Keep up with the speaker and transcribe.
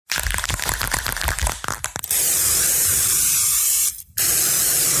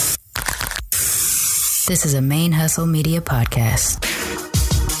This is a Main Hustle Media podcast.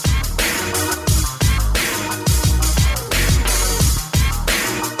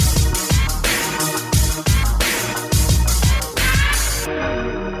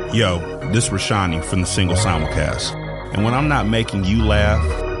 Yo, this is Rashani from the Single Simulcast. And when I'm not making you laugh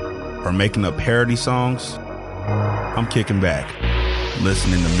or making up parody songs, I'm kicking back,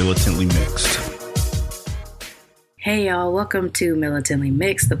 listening to Militantly Mixed. Hey y'all, welcome to Militantly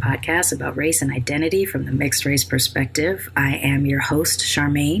Mixed, the podcast about race and identity from the mixed race perspective. I am your host,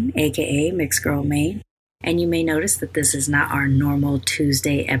 Charmaine, aka Mixed Girl Maine. And you may notice that this is not our normal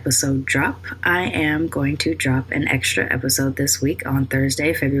Tuesday episode drop. I am going to drop an extra episode this week on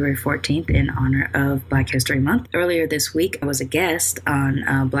Thursday, February 14th, in honor of Black History Month. Earlier this week, I was a guest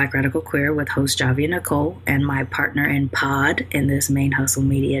on Black Radical Queer with host Javia Nicole and my partner in pod in this Main Hustle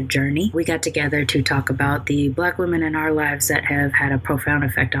Media journey. We got together to talk about the Black women in our lives that have had a profound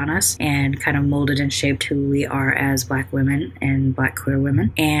effect on us and kind of molded and shaped who we are as Black women and Black queer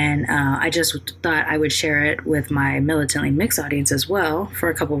women. And I just thought I would share it with my Militantly Mixed audience as well for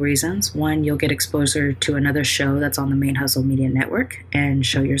a couple reasons. One, you'll get exposure to another show that's on the Main Hustle Media Network and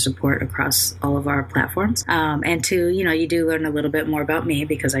show your support across all of our platforms. And two, you do learn a little bit more about me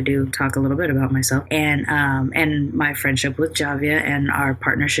because I do talk a little bit about myself and my friendship with Javia and our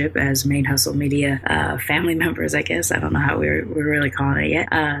partnership as Main Hustle Media family members, I guess. I don't know how we're really calling it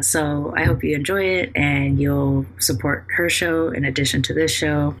yet. So I hope you enjoy it and you'll support her show in addition to this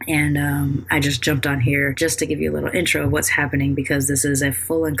show. And I just jumped on here just to give you a little intro of what's happening because this is a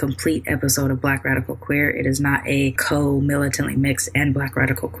full and complete episode of Black Radical Queer. It is not a co-Militantly Mixed and Black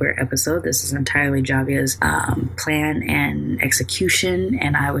Radical Queer episode. This is entirely Javia's plan and execution,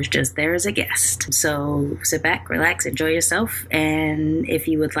 and I was just there as a guest. So sit back, relax, enjoy yourself, and if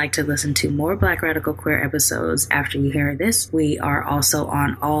you would like to listen to more Black Radical Queer episodes after you hear this, we are also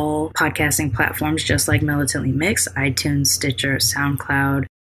on all podcasting platforms just like Militantly Mixed, iTunes, Stitcher, SoundCloud,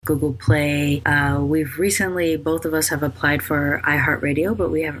 Google Play. We've recently, both of us have applied for iHeartRadio,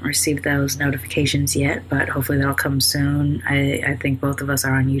 but we haven't received those notifications yet, but hopefully that'll come soon. I think both of us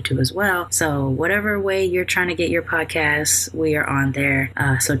are on YouTube as well. So whatever way you're trying to get your podcasts, we are on there.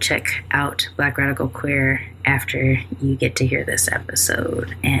 So check out Black Radical Queer after you get to hear this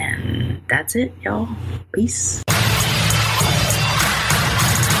episode. And that's it, y'all. Peace.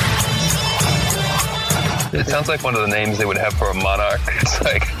 It sounds like one of the names they would have for a monarch. It's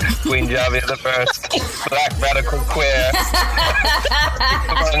like Queen Javia the First, Black Radical Queer,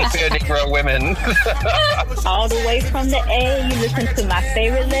 among queer Negro women. All the way from the A, you listen to my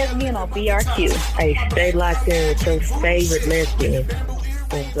favorite lesbian on BRQ. Hey, stay locked in with your favorite lesbian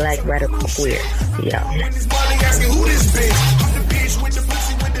on Black Radical Queer. Yeah.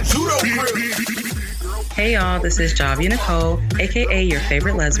 Hey y'all, this is Javia Nicole, aka your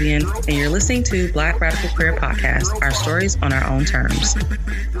favorite lesbian, and you're listening to Black Radical Queer Podcast, our stories on our own terms.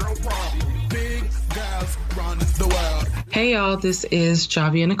 Hey y'all, this is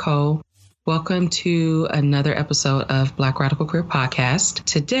Javia Nicole. Welcome to another episode of Black Radical Queer Podcast.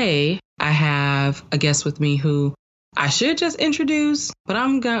 Today, I have a guest with me who I should just introduce, but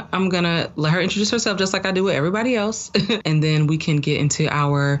I'm gonna let her introduce herself just like I do with everybody else, and then we can get into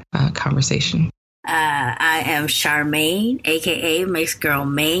our conversation. I am Charmaine, aka Mixed Girl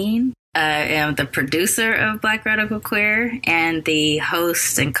Maine. I am the producer of Black Radical Queer and the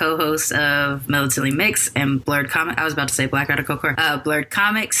host and co-host of Militantly Mixed and Blurred Comics. I was about to say Black Radical Queer, Blurred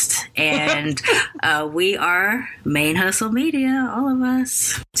Comics, and we are Main Hustle Media, all of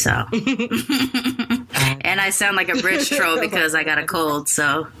us. So, and I sound like a bridge troll because I got a cold.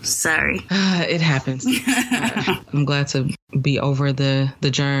 So sorry. It happens. I'm glad to be over the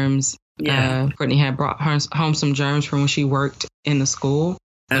germs. Yeah. Courtney had brought home some germs from when she worked in the school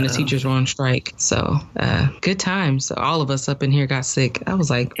when the teachers were on strike. So good times. So all of us up in here got sick. I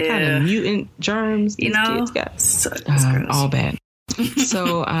was like, kind of mutant germs these kids got. All bad.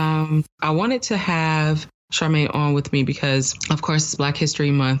 So I wanted to have Charmaine on with me because, of course, it's Black History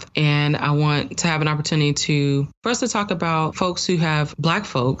Month, and I want to have an opportunity for us to talk about folks who have Black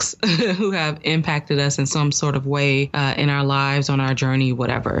folks who have impacted us in some sort of way in our lives, on our journey,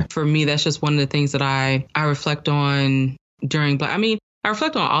 whatever. For me, that's just one of the things that I reflect on during I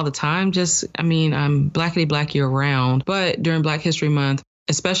reflect on all the time. I'm Blackity Black year round, but during Black History Month,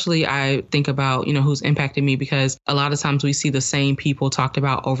 especially I think about, who's impacted me because a lot of times we see the same people talked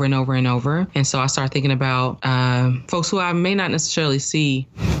about over and over and over. And so I start thinking about folks who I may not necessarily see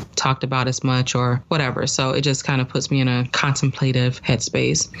talked about as much or whatever. So it just kind of puts me in a contemplative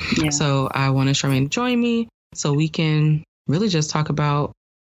headspace. Yeah. So I wanted Charmaine to join me so we can really just talk about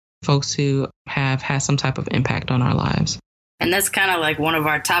folks who have had some type of impact on our lives. And that's kind of like one of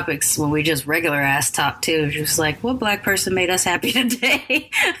our topics when we just regular ass talk too. Just like, what Black person made us happy today?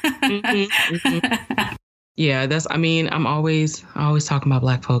 Yeah, I always talking about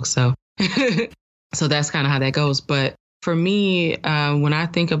Black folks. So, so that's kind of how that goes. But for me, when I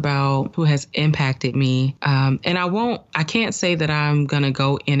think about who has impacted me, and I can't say that I'm going to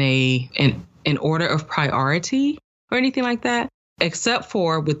go in order of priority or anything like that, except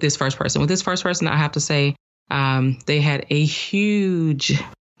for with this first person. With this first person, I have to say, they had a huge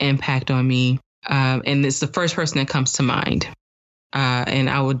impact on me. And it's the first person that comes to mind. And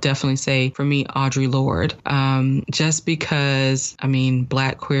I would definitely say for me, Audre Lorde, just because,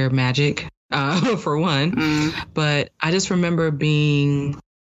 Black queer magic, for one, but I just remember being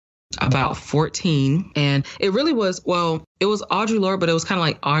about 14 and it really was, it was Audre Lorde, but it was kind of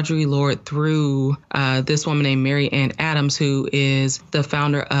like Audre Lorde through this woman named Mary Ann Adams, who is the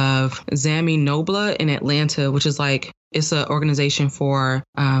founder of Zami Nobla in Atlanta, which is it's an organization for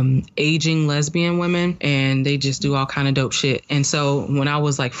aging lesbian women, and they just do all kind of dope shit. And so when I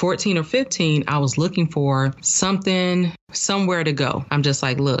was 14 or 15, I was looking for somewhere to go. I'm just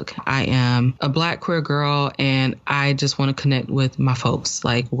like, look, I am a Black queer girl and I just want to connect with my folks.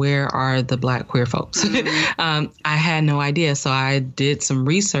 Where are the Black queer folks? I had no idea. So I did some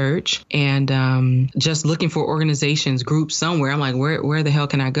research and just looking for organizations, groups somewhere. I'm like, where the hell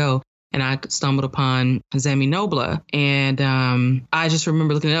can I go? And I stumbled upon Zami Nobla. And I just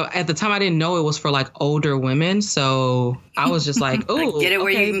remember looking it up. At the time, I didn't know it was for older women. So I was just like, oh, get it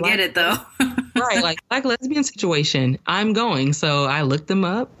where you can get it, though. Right. Black lesbian situation. I'm going. So I looked them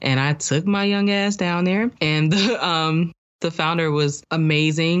up and I took my young ass down there. And the founder was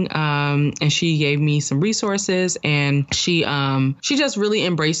amazing. And she gave me some resources and she just really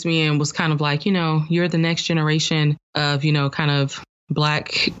embraced me and was kind of like, you're the next generation of, kind of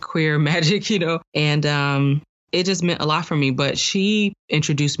Black queer magic, and it just meant a lot for me. But she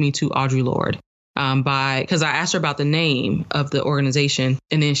introduced me to Audre Lorde because I asked her about the name of the organization.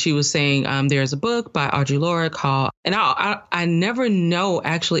 And then she was saying there's a book by Audre Lorde called, and I never know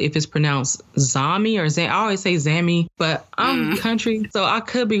actually if it's pronounced Zami or Zami. I always say Zami, but I'm country, so I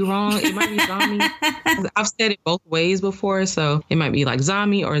could be wrong. It might be Zami. I've said it both ways before, so it might be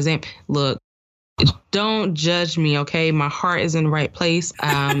Zami or Zami. Look, don't judge me, okay? My heart is in the right place.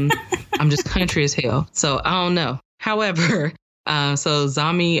 I'm just country as hell, so I don't know. However, so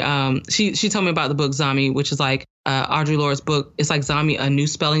Zami, she told me about the book Zami, which is Audre Lorde's book. It's Zami, A New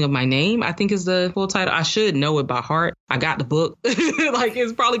Spelling of My Name, I think is the full title. I should know it by heart. I got the book.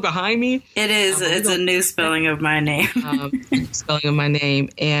 It's probably behind me. It is. It's a new spelling of my name. Spelling of my name.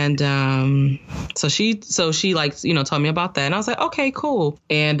 And so she told me about that. And I was like, okay, cool.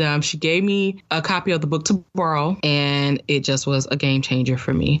 And she gave me a copy of the book to borrow. And it just was a game changer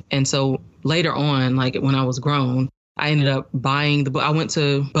for me. And so later on, when I was grown, I ended up buying the book. I went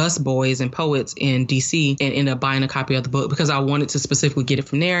to Bus Boys and Poets in DC and ended up buying a copy of the book because I wanted to specifically get it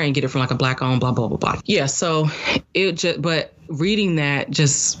from there and get it from a Black owned, blah, blah, blah, blah. Yeah. So but reading that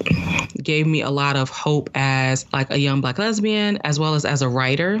just gave me a lot of hope as a young Black lesbian, as well as a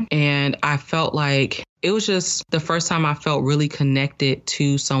writer. And I felt it was just the first time I felt really connected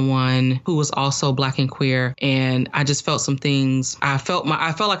to someone who was also Black and queer. And I just felt some things. I felt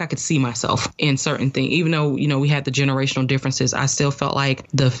like I could see myself in certain things, even though, we had the generational differences. I still felt like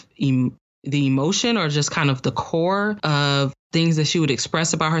the emotion or just kind of the core of things that she would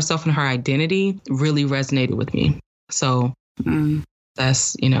express about herself and her identity really resonated with me. So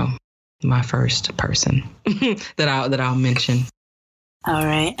that's, my first person that I'll mention. All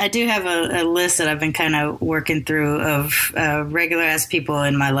right. I do have a list that I've been kind of working through of regular ass people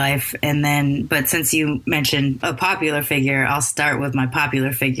in my life. But since you mentioned a popular figure, I'll start with my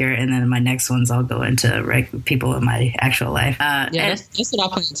popular figure. And then my next ones, I'll go into people in my actual life. That's what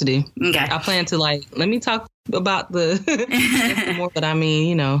I plan to do. Okay. I plan to let me talk about the more, but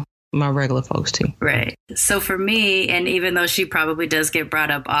my regular folks too. Right. So for me, and even though she probably does get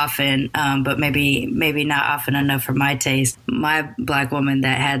brought up often, but maybe not often enough for my taste, my Black woman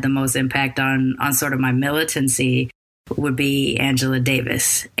that had the most impact on sort of my militancy would be Angela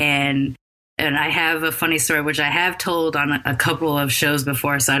Davis. And I have a funny story, which I have told on a couple of shows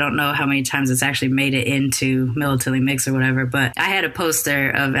before, so I don't know how many times it's actually made it into Militantly Mixed or whatever, but I had a poster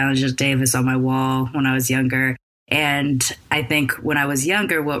of Angela Davis on my wall when I was younger. And I think when I was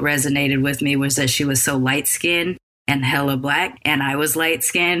younger, what resonated with me was that she was so light skinned and hella Black, and I was light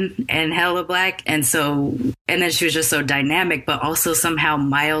skinned and hella Black. And then she was just so dynamic, but also somehow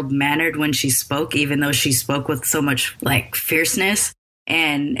mild mannered when she spoke, even though she spoke with so much fierceness.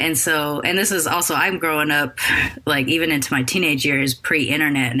 And this is also, I'm growing up even into my teenage years,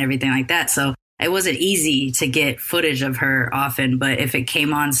 pre-internet and everything like that. So it wasn't easy to get footage of her often, but if it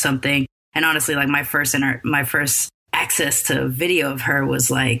came on something, and honestly, like my first access to video of her was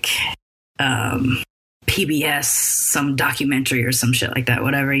like PBS, some documentary or some shit like that,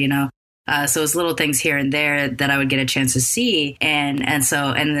 whatever, you know. So it was little things here and there that I would get a chance to see. I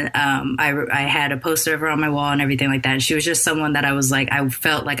had a poster of her on my wall and everything like that. And she was just someone that I was like, I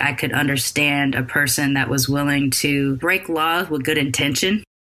felt like I could understand a person that was willing to break laws with good intention.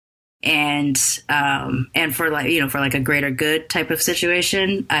 And for like, you know, for like a greater good type of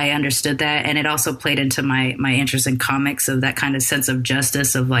situation, I understood that. And it also played into my interest in comics, of that kind of sense of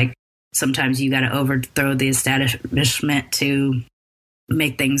justice of like, sometimes you got to overthrow the establishment to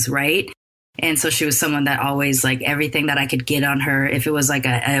make things right. And so she was someone that always, like, everything that I could get on her, if it was like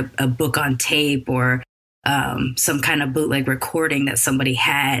a book on tape or some kind of bootleg recording that somebody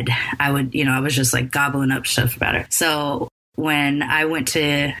had, I was just like gobbling up stuff about her. So when I went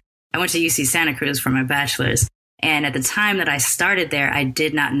to UC Santa Cruz for my bachelor's, and at the time that I started there, I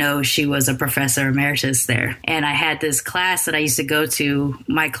did not know she was a professor emeritus there. And I had this class that I used to go to.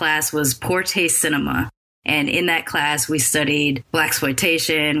 My class was Poor Taste Cinema. And in that class, we studied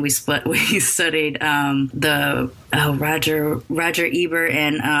blaxploitation. We studied Roger Ebert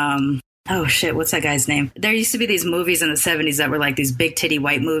and what's that guy's name? There used to be these movies in the 70s that were like these big titty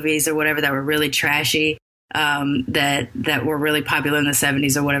white movies or whatever that were really trashy. That were really popular in the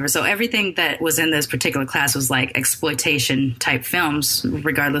 70s or whatever. So everything that was in this particular class was like exploitation type films,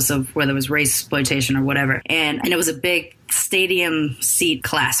 regardless of whether it was race exploitation or whatever. And it was a big stadium seat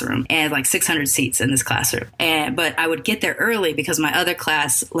classroom and like 600 seats in this classroom. But I would get there early because my other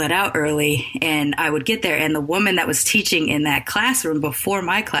class let out early, and I would get there, and the woman that was teaching in that classroom before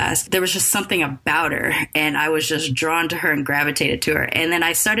my class, there was just something about her, and I was just drawn to her and gravitated to her. And then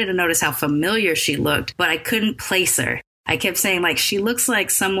I started to notice how familiar she looked, but I couldn't place her. I kept saying, like, she looks like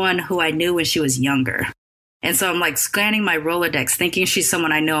someone who I knew when she was younger. And so I'm like scanning my Rolodex thinking she's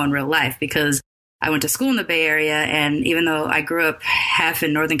someone I know in real life, because I went to school in the Bay Area, and even though I grew up half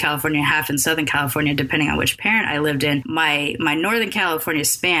in Northern California, half in Southern California, depending on which parent I lived in, my Northern California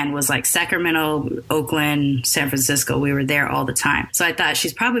span was like Sacramento, Oakland, San Francisco. We were there all the time. So I thought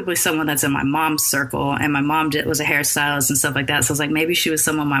she's probably someone that's in my mom's circle, and my mom was a hairstylist and stuff like that. So I was like, maybe she was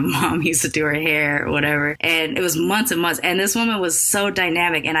someone my mom used to do her hair or whatever. And it was months and months. And this woman was so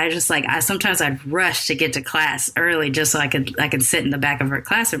dynamic. And I just like, sometimes I'd rush to get to class early just so I could sit in the back of her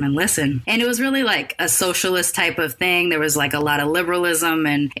classroom and listen. And it was really like a socialist type of thing. There was like a lot of liberalism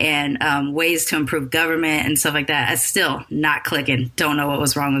and ways to improve government and stuff like that. It's still not clicking. Don't know what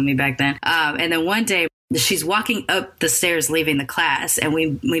was wrong with me back then. And then one day she's walking up the stairs leaving the class, and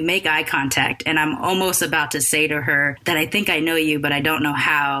we make eye contact, and I'm almost about to say to her that I think I know you, but I don't know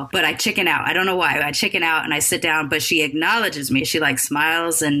how. But I chicken out. I don't know why. I chicken out and I sit down, but she acknowledges me. She like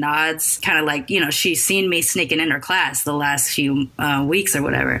smiles and nods, kind of like, you know, she's seen me sneaking in her class the last few weeks or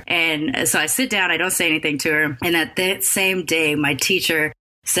whatever. And so I sit down. I don't say anything to her. And that same day, my teacher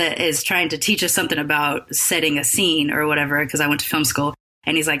is trying to teach us something about setting a scene or whatever, because I went to film school.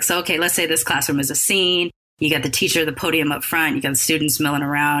 And he's like, so, okay, let's say this classroom is a scene. You got the teacher, the podium up front. You got the students milling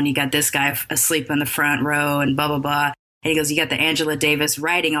around. You got this guy asleep in the front row and blah, blah, blah. And he goes, you got the Angela Davis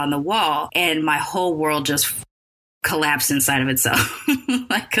writing on the wall. And my whole world just collapsed inside of itself.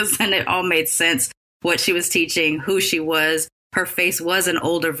 Like, because then it all made sense. What she was teaching, who she was. Her face was an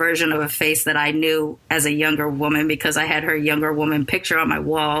older version of a face that I knew as a younger woman, because I had her younger woman picture on my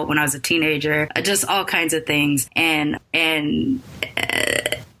wall when I was a teenager, just all kinds of things. And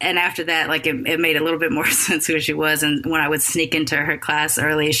after that, like it made a little bit more sense who she was. And when I would sneak into her class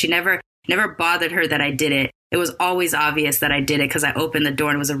early, she never bothered her that I did it. It was always obvious that I did it because I opened the door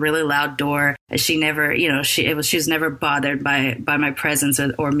and it was a really loud door. She never, you know, she was never bothered by my presence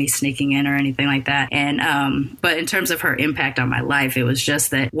or me sneaking in or anything like that. And but in terms of her impact on my life, it was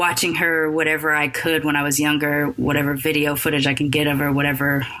just that watching her, whatever I could when I was younger, whatever video footage I can get of her,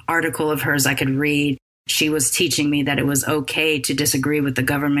 whatever article of hers I could read, she was teaching me that it was okay to disagree with the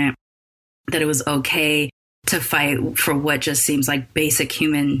government, that it was okay to fight for what just seems like basic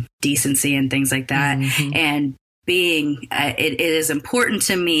human decency and things like that. Mm-hmm. And it is important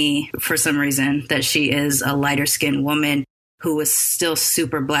to me for some reason that she is a lighter skinned woman who was still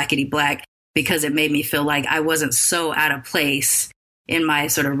super blackety black, because it made me feel like I wasn't so out of place in my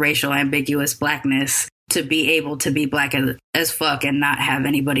sort of racial ambiguous blackness to be able to be black as fuck and not have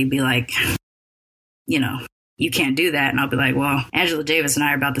anybody be like, you know, you can't do that. And I'll be like, well, Angela Davis and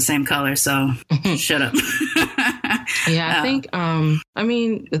I are about the same color, so shut up. Yeah, I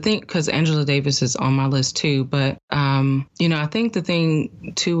think, because Angela Davis is on my list too, but, I think the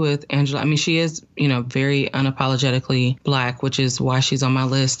thing too with Angela, she is, very unapologetically Black, which is why she's on my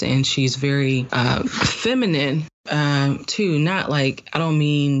list. And she's very feminine too. Not like, I don't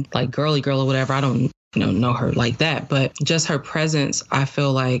mean like girly girl or whatever. I don't know her like that, but just her presence, I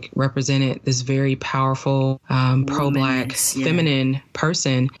feel like represented this very powerful, pro-Black, feminine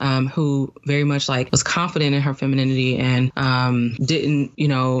person, who very much like was confident in her femininity and, didn't,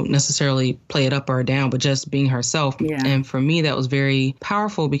 necessarily play it up or down, but just being herself. Yeah. And for me, that was very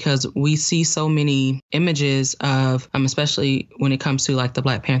powerful because we see so many images of, especially when it comes to like the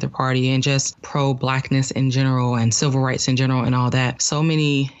Black Panther Party and just pro-Blackness in general and civil rights in general and all that. So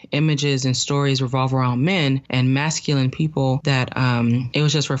many images and stories revolve around men and masculine people that it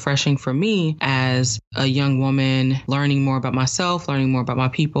was just refreshing for me as a young woman, learning more about myself, learning more about my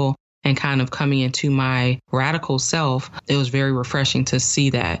people, and kind of coming into my radical self. It was very refreshing to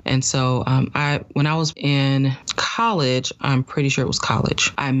see that. And so when I was in college, I'm pretty sure it was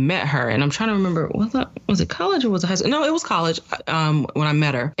college, I met her, and I'm trying to remember, was it college or was it high school? No, it was college when I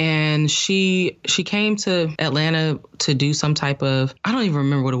met her. And she came to Atlanta to do some type of, I don't even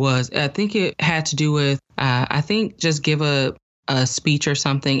remember what it was. I think it had to do with, just give a speech or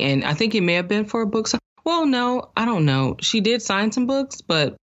something. And I think it may have been for a book. Well, no, I don't know. She did sign some books,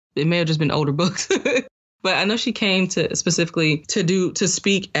 but it may have just been older books. But I know she came to specifically to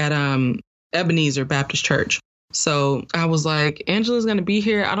speak at Ebenezer Baptist Church. So I was like, Angela's going to be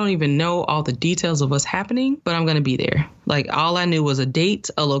here. I don't even know all the details of what's happening, but I'm going to be there. Like, all I knew was a date,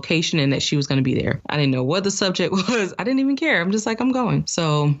 a location, and that she was going to be there. I didn't know what the subject was. I didn't even care. I'm just like, I'm going.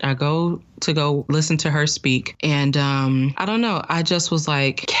 So I go listen to her speak. And I don't know. I just was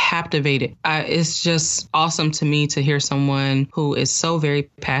like captivated. It's just awesome to me to hear someone who is so very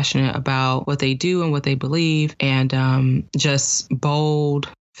passionate about what they do and what they believe, and just bold,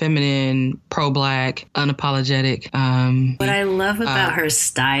 feminine, pro-Black, unapologetic. What I love about her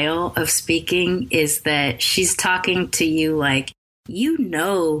style of speaking is that she's talking to you like,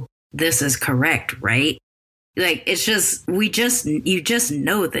 this is correct, right? Like, it's just, you just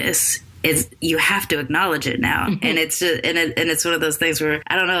know this. You have to acknowledge it now. And it's just, and it's one of those things where,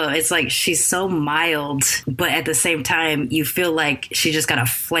 I don't know, it's like she's so mild, but at the same time, you feel like she just got a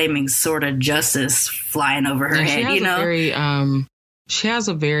flaming sword of justice flying over her head, She has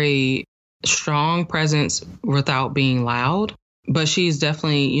a very strong presence without being loud, but she's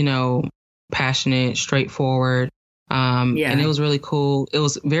definitely, passionate, straightforward. And it was really cool. It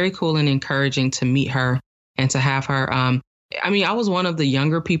was very cool and encouraging to meet her and to have her. I was one of the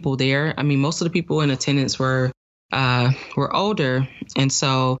younger people there. Most of the people in attendance were older. And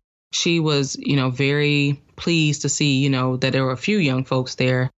so she was, very pleased to see, that there were a few young folks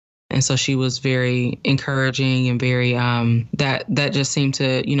there. And so she was very encouraging and very, that just seemed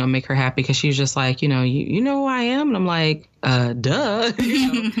to, make her happy, because she was just like, you know who I am? And I'm like, duh.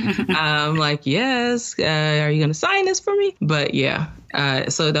 I'm like, yes. Are you going to sign this for me? But yeah.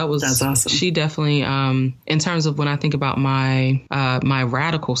 So that's awesome. She definitely, in terms of when I think about my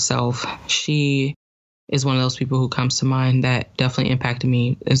radical self, she is one of those people who comes to mind that definitely impacted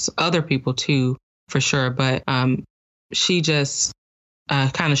me. There's other people too, for sure. But, she just,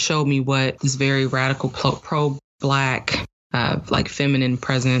 kind of showed me what this very radical pro-Black, like feminine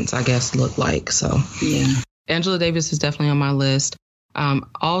presence, I guess, looked like. So yeah, Angela Davis is definitely on my list.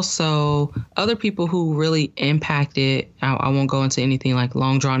 Also, other people who really impacted, I won't go into anything like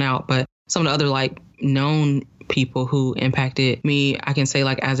long drawn out, but some of the other like known people who impacted me, I can say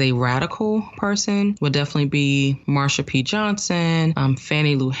like as a radical person, would definitely be Marsha P. Johnson,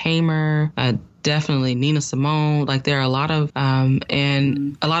 Fannie Lou Hamer, definitely Nina Simone. Like, there are a lot of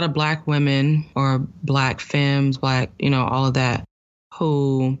and a lot of Black women or Black femmes, Black, all of that,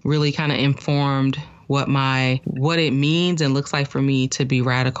 who really kind of informed what it means and looks like for me to be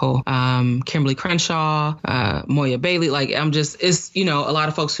radical. Kimberly Crenshaw, Moya Bailey, it's, a lot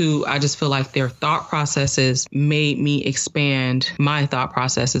of folks who I just feel like their thought processes made me expand my thought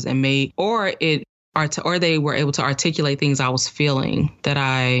processes and or they were able to articulate things I was feeling that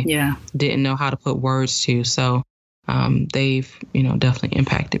I didn't know how to put words to. So they've, definitely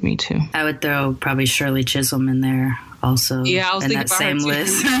impacted me too. I would throw probably Shirley Chisholm in there also. Yeah, I was in thinking that same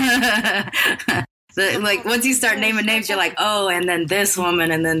list. So, like, once you start naming names, you're like, oh, and then this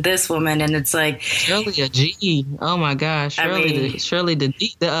woman, and then this woman, and it's like Shirley a G. Oh my gosh, Shirley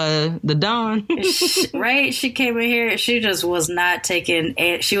the Dawn. Right? She came in here. She just was not taking.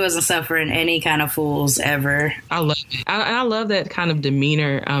 She wasn't suffering any kind of fools ever. I love it. I love that kind of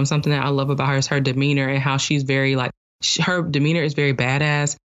demeanor. Something that I love about her is her demeanor and how she's very like her demeanor is very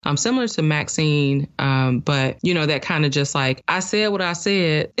badass. Similar to Maxine, but, you know, that kind of just like, I said what I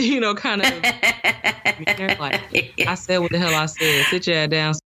said, you know, kind of, like, I said what the hell I said, sit your ass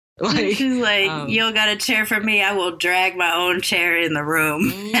down. Like, she's like, you don't got a chair for me, I will drag my own chair in the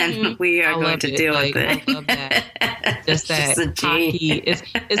room, and we are going to deal with it. I love that. Just that cocky.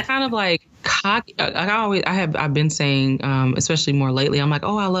 It's kind of like cocky. I've been saying, especially more lately, I'm like,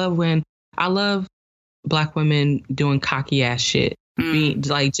 oh, I love Black women doing cocky ass shit. Being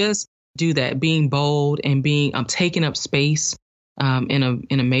like, just do that, being bold and being taking up space in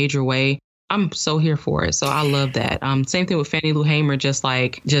a major way. I'm so here for it. So I love that. Same thing with Fannie Lou Hamer, just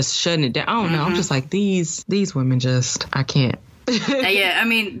shutting it down. I don't know. I'm just like, these women just, I can't. Yeah, I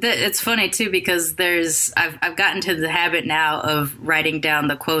mean, it's funny too, because I've gotten to the habit now of writing down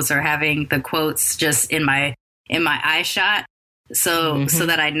the quotes or having the quotes just in my eye shot. So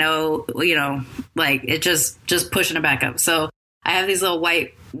that I know, you know, like it just pushing it back up. So I have these little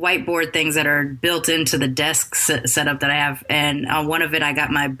whiteboard things that are built into the desk setup that I have. And on one of it, I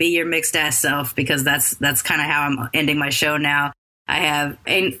got my be your mixed ass self, because that's kind of how I'm ending my show now. I have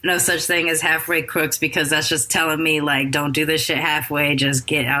ain't no such thing as halfway crooks, because that's just telling me like, don't do this shit halfway, just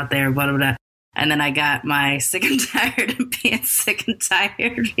get out there, blah, blah, blah. And then I got my sick and tired of being sick and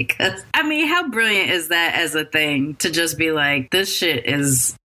tired, because I mean, how brilliant is that as a thing to just be like, this shit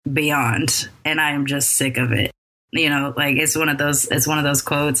is beyond and I am just sick of it. You know, like it's one of those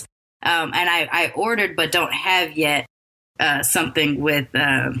quotes. And I ordered, but don't have yet, something with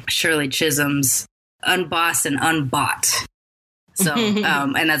Shirley Chisholm's Unbossed and Unbought. So,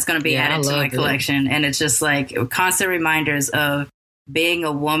 and that's going to be added to my collection. And it's just like constant reminders of being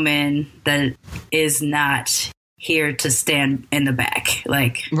a woman that is not here to stand in the back,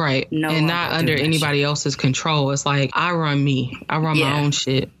 like right, no, and not under anybody else's control. It's like I run my own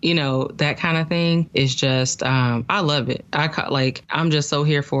shit, you know, that kind of thing. Is just I love it. I'm just so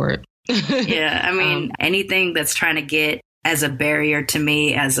here for it. Yeah, I mean, anything that's trying to get as a barrier to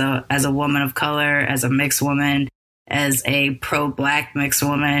me as a woman of color, as a mixed woman, as a pro-Black mixed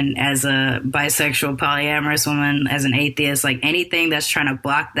woman, as a bisexual polyamorous woman, as an atheist, like anything that's trying to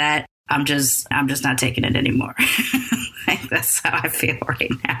block that, I'm just not taking it anymore. Like, that's how I feel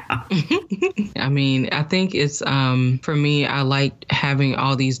right now. I mean, I think it's, for me, I like having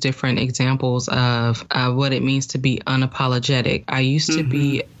all these different examples of what it means to be unapologetic. I used to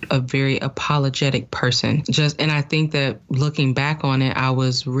be a very apologetic person. And I think that looking back on it, I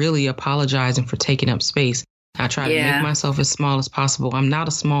was really apologizing for taking up space. I try to make myself as small as possible. I'm not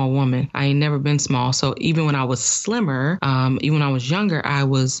a small woman. I ain't never been small. So even when I was slimmer, even when I was younger, I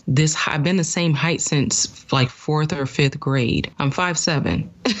was this high. I've been the same height since like 4th or 5th grade. I'm 5'7".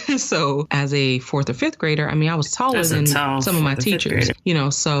 So as a 4th or 5th grader, I mean, I was taller than some of my teachers, you know,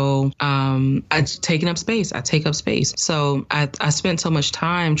 so I taken up space. I take up space. So I spent so much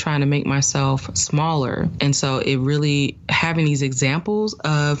time trying to make myself smaller. And so it really having these examples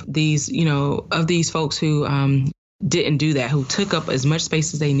of these, you know, of these folks who didn't do that, who took up as much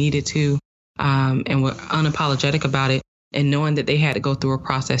space as they needed to, and were unapologetic about it, and knowing that they had to go through a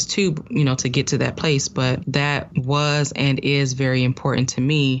process too, you know, to get to that place. But that was and is very important to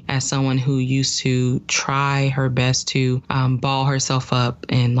me as someone who used to try her best to ball herself up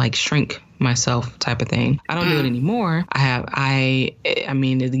and like shrink myself type of thing. I don't do it anymore. I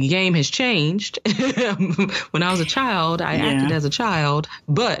mean, the game has changed. When I was a child, I acted as a child,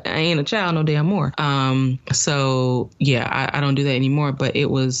 but I ain't a child no damn more. So yeah, I don't do that anymore, but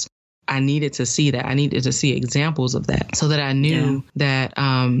I needed to see that. I needed to see examples of that so that I knew that,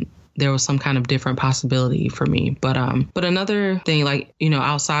 there was some kind of different possibility for me. But another thing, like, you know,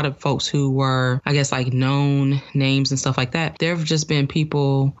 outside of folks who were, I guess, like known names and stuff like that, there have just been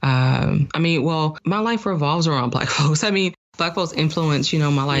people, I mean, well, my life revolves around Black folks. I mean, Black folks influence, you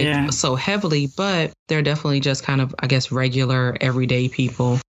know, my life so heavily, but they're definitely just kind of, I guess, regular, everyday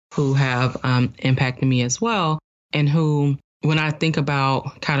people who have impacted me as well. And who, when I think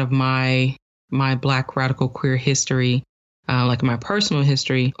about kind of my Black radical queer history, like my personal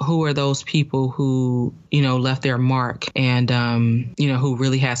history, who are those people who, you know, left their mark and, you know, who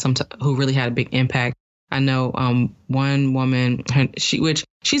really had a big impact. I know one woman,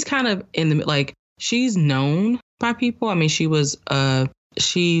 she's kind of in the, like, she's known by people. I mean, she was part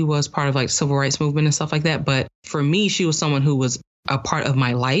of like civil rights movement and stuff like that. But for me, she was someone who was a part of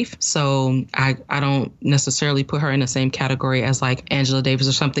my life. So I don't necessarily put her in the same category as like Angela Davis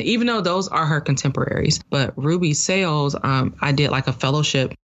or something, even though those are her contemporaries. But Ruby Sales, I did like a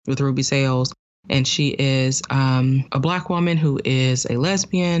fellowship with Ruby Sales. And she is a Black woman who is a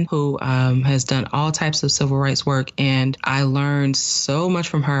lesbian who has done all types of civil rights work. And I learned so much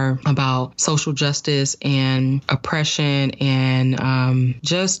from her about social justice and oppression and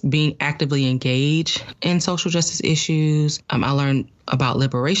just being actively engaged in social justice issues. I learned about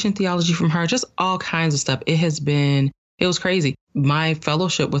liberation theology from her, just all kinds of stuff. It was crazy. My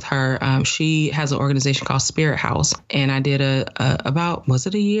fellowship with her, she has an organization called Spirit House. And I did was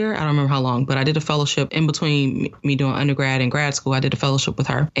it a year? I don't remember how long, but I did a fellowship in between me doing undergrad and grad school. I did a fellowship with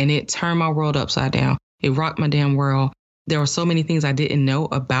her and it turned my world upside down. It rocked my damn world. There were so many things I didn't know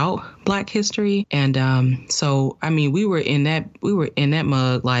about Black history. And so, I mean, we were in that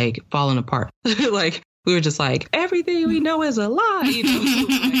mug, like falling apart. Like we were just like, everything we know is a lie. You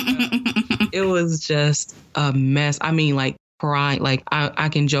know? It was just a mess. I mean, like crying, like I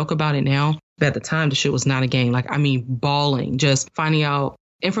can joke about it now, but at the time the shit was not a game. Like, I mean, bawling, just finding out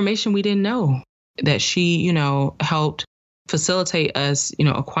information we didn't know that she, you know, helped facilitate us, you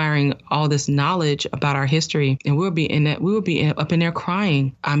know, acquiring all this knowledge about our history. And we would be up in there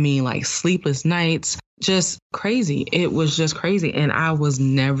crying. I mean, like sleepless nights, just crazy. It was just crazy. And I was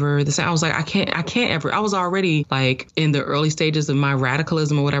never the same. I was like, I can't ever. I was already like in the early stages of my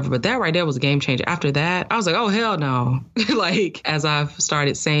radicalism or whatever. But that right there was a game changer. After that, I was like, oh, hell no. Like, as I've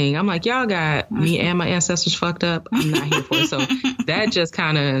started saying, I'm like, y'all got me and my ancestors fucked up. I'm not here for it. So that just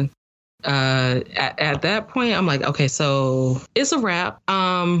kind of at that point, I'm like, okay, so it's a wrap.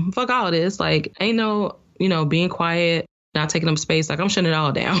 Fuck all of this. Like, ain't no, you know, being quiet, not taking up space. Like, I'm shutting it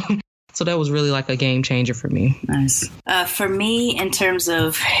all down. So that was really like a game changer for me. Nice. For me, in terms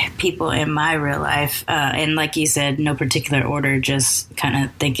of people in my real life, and like you said, no particular order, just kind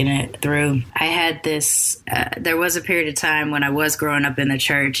of thinking it through. I had this, there was a period of time when I was growing up in the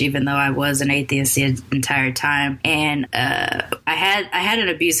church, even though I was an atheist the entire time. And I had an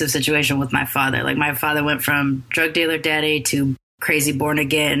abusive situation with my father. Like, my father went from drug dealer daddy to crazy born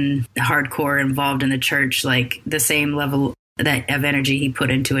again, hardcore involved in the church, like the same level that of energy he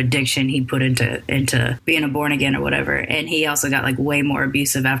put into addiction, he put into being a born again or whatever. And he also got like way more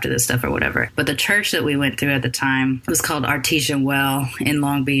abusive after this stuff or whatever. But the church that we went through at the time was called Artesian Well in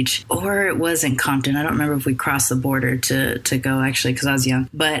Long Beach, or it was in Compton. I don't remember if we crossed the border to go, actually, because I was young.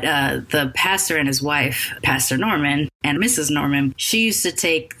 But the pastor and his wife, Pastor Norman and Mrs. Norman, she used to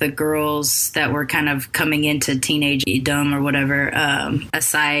take the girls that were kind of coming into teenagedom or whatever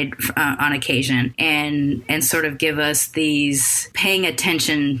aside on occasion and sort of give us these paying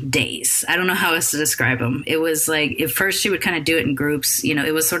attention days. I don't know how else to describe them. It was like, at first she would kind of do it in groups. You know,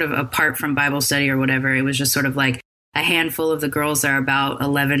 it was sort of apart from Bible study or whatever. It was just sort of like a handful of the girls that are about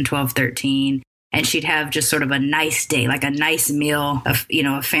 11, 12, 13. And she'd have just sort of a nice day, like a nice meal, a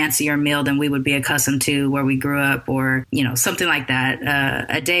fancier meal than we would be accustomed to where we grew up, or, you know, something like that.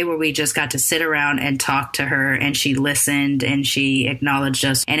 A day where we just got to sit around and talk to her, and she listened and she acknowledged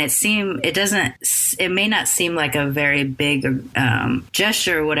us. And it may not seem like a very big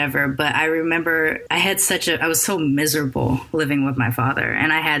gesture or whatever, but I remember I was so miserable living with my father,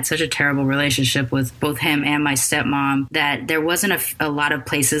 and I had such a terrible relationship with both him and my stepmom that there wasn't a lot of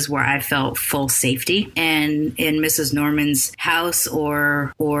places where I felt full safety. And in Mrs. Norman's house,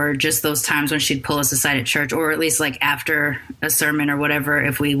 or just those times when she'd pull us aside at church, or at least like after a sermon or whatever,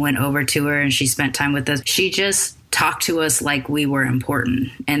 if we went over to her and she spent time with us, she just talk to us like we were important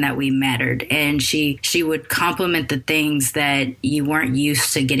and that we mattered. And she would compliment the things that you weren't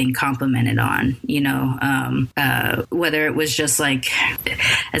used to getting complimented on, you know, whether it was just like,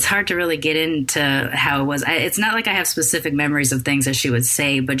 it's hard to really get into how it was. It's not like I have specific memories of things that she would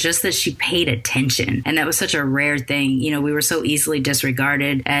say, but just that she paid attention. And that was such a rare thing. You know, we were so easily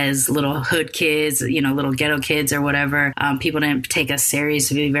disregarded as little hood kids, you know, little ghetto kids or whatever. People didn't take us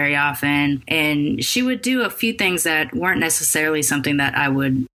seriously very often. And she would do a few things that weren't necessarily something that I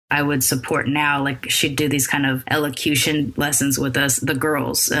would support now. Like, she'd do these kind of elocution lessons with us, the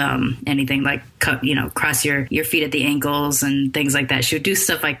girls, anything like, you know, cross your feet at the ankles and things like that. She would do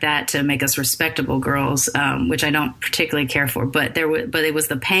stuff like that to make us respectable girls, which I don't particularly care for. But it was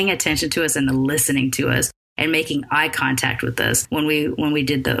the paying attention to us and the listening to us. and making eye contact with us when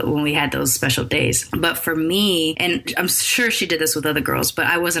we had those special days. But for me, and I'm sure she did this with other girls, but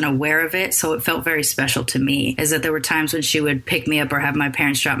I wasn't aware of it, so it felt very special to me, is that there were times when she would pick me up or have my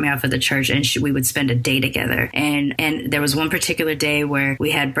parents drop me off at the church, and we would spend a day together. And there was one particular day where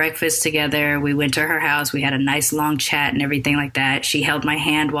we had breakfast together. We went to her house. We had a nice long chat and everything like that. She held my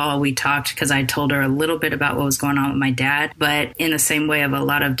hand while we talked because I told her a little bit about what was going on with my dad. But in the same way of a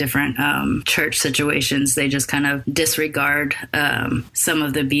lot of different church situations, they just kind of disregard some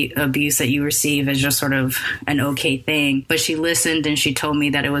of the abuse that you receive as just sort of an okay thing. But she listened and she told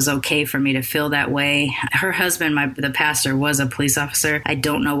me that it was okay for me to feel that way. Her husband, the pastor, was a police officer. I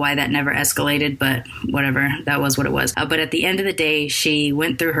don't know why that never escalated, but whatever, that was what it was. But at the end of the day, she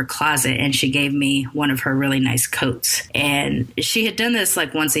went through her closet and she gave me one of her really nice coats. And she had done this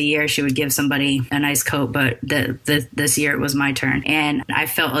like once a year. She would give somebody a nice coat, but this year it was my turn. And I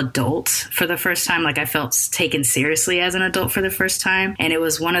felt adult for the first time. Like I felt taken seriously as an adult for the first time. And it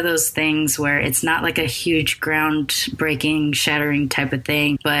was one of those things where it's not like a huge groundbreaking, shattering type of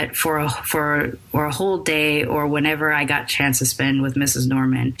thing, but for a whole day or whenever I got a chance to spend with Mrs.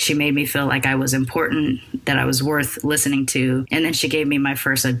 Norman, she made me feel like I was important, that I was worth listening to. And then she gave me my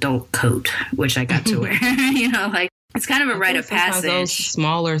first adult coat, which I got to wear. Like it's kind of a rite of passage. Those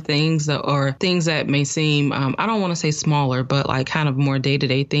smaller things or things that may seem, I don't want to say smaller, but like kind of more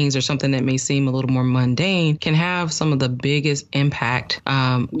day-to-day things or something that may seem a little more mundane can have some of the biggest impact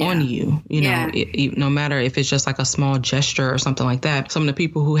on you. You know, no matter if it's just like a small gesture or something like that. Some of the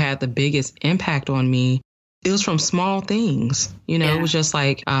people who had the biggest impact on me, it was from small things, it was just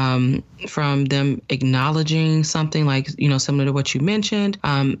like from them acknowledging something like, similar to what you mentioned.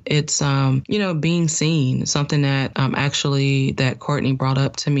 It's, being seen, something that actually that Courtney brought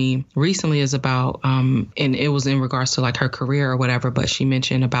up to me recently is about, and it was in regards to like her career or whatever, but she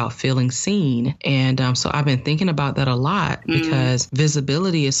mentioned about feeling seen. And so I've been thinking about that a lot because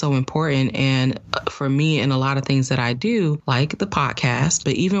visibility is so important. And for me and a lot of things that I do, like the podcast,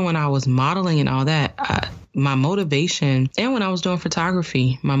 but even when I was modeling and all that, my motivation, and when I was doing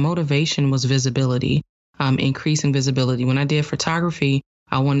photography, my motivation was visibility, increasing visibility. When I did photography,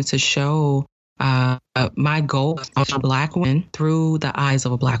 I wanted to show my goal of a Black woman through the eyes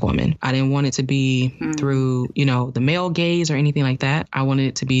of a Black woman. I didn't want it to be through, the male gaze or anything like that. I wanted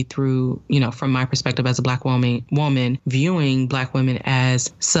it to be through, from my perspective as a Black woman viewing Black women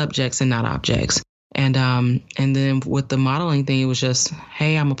as subjects and not objects. And then with the modeling thing, it was just,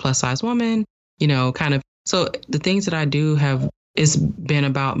 hey, I'm a plus size woman, kind of. So the things that I do it's been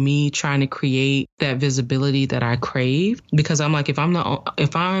about me trying to create that visibility that I crave, because I'm like, if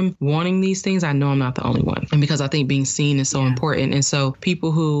I'm wanting these things, I know I'm not the only one. And because I think being seen is so important. And so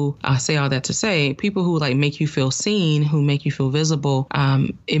people who, I say all that to say, people who like make you feel seen, who make you feel visible,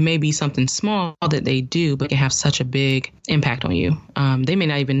 it may be something small that they do, but it can have such a big impact on you. They may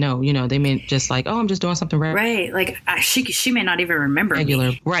not even know, they may just like, oh, I'm just doing something right. Like she may not even remember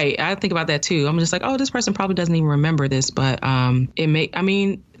regular. Me. Right. I think about that too. I'm just like, oh, this person probably doesn't even remember this, but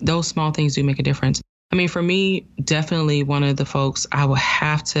those small things do make a difference. For me, definitely one of the folks I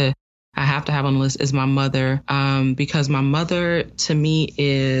have to have on the list is my mother, because my mother to me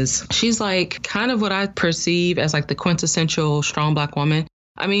she's like kind of what I perceive as like the quintessential strong Black woman.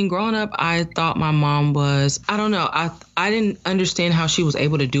 Growing up, I thought my mom was, I don't know, I didn't understand how she was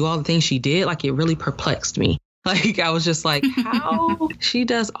able to do all the things she did. Like it really perplexed me. Like, I was just like, how she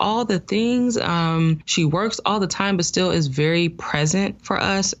does all the things. She works all the time, but still is very present for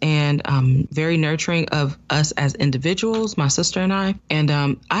us and very nurturing of us as individuals, my sister and I.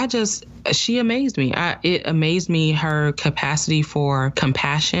 And she amazed me. It amazed me, her capacity for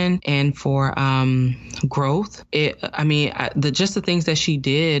compassion and for growth. Just the things that she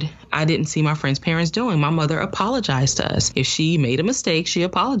did, I didn't see my friends' parents doing. My mother apologized to us. If she made a mistake, she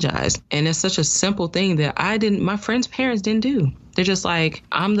apologized. And it's such a simple thing that my friends' parents didn't do. They're just like,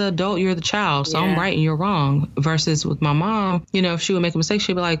 I'm the adult, you're the child, so I'm right and you're wrong. Versus with my mom, if she would make a mistake,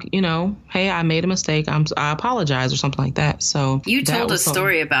 she'd be like, hey, I made a mistake, I apologize or something like that. So you told a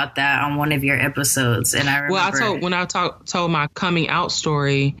story about that on one of your episodes, and I remember. When I told my coming out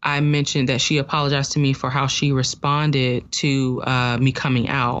story, I mentioned that she apologized to me for how she responded to me coming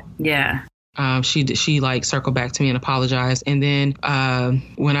out. Yeah. She like circled back to me and apologized. And then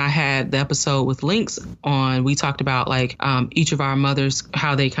when I had the episode with Lynx on, we talked about like each of our mothers,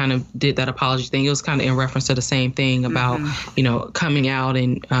 how they kind of did that apology thing. It was kind of in reference to the same thing about, coming out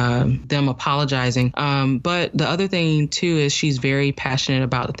and them apologizing. But the other thing too is she's very passionate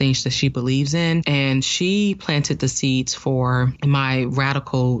about the things that she believes in. And she planted the seeds for my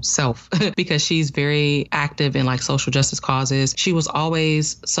radical self because she's very active in like social justice causes. She was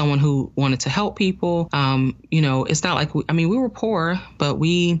always someone who wanted to help people. It's not like we were poor, but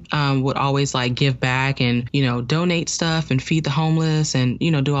we would always like give back and, donate stuff and feed the homeless and,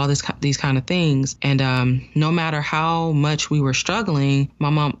 do all these kind of things. And no matter how much we were struggling, my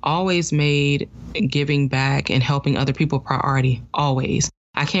mom always made giving back and helping other people priority, always.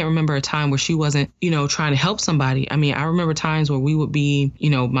 I can't remember a time where she wasn't, trying to help somebody. I mean, I remember times where we would be,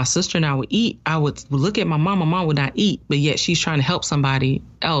 my sister and I would eat. I would look at my mom would not eat, but yet she's trying to help somebody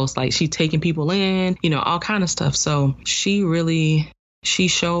else. Like she's taking people in, all kind of stuff. So she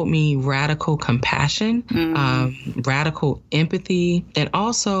showed me radical compassion, radical empathy, and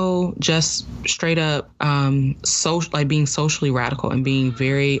also just straight up being socially radical and being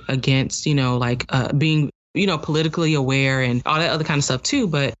very against, being politically aware and all that other kind of stuff too.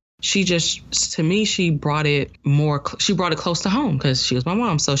 But she brought it close to home because she was my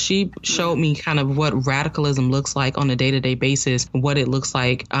mom. So she showed me kind of what radicalism looks like on a day-to-day basis, what it looks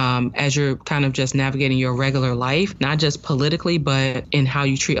like as you're kind of just navigating your regular life, not just politically, but in how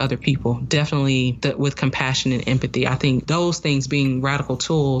you treat other people. Definitely with compassion and empathy. I think those things being radical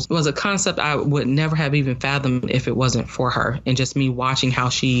tools was a concept I would never have even fathomed if it wasn't for her and just me watching how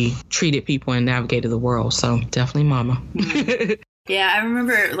she treated people and navigated the world. So definitely mama. Yeah, I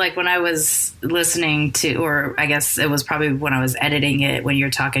remember like when I was listening to, or I guess it was probably when I was editing it, when you're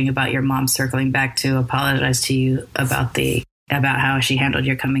talking about your mom circling back to apologize to you about how she handled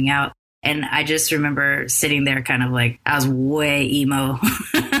your coming out. And I just remember sitting there kind of like, I was way emo.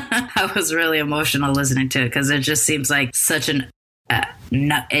 I was really emotional listening to it because it just seems like such an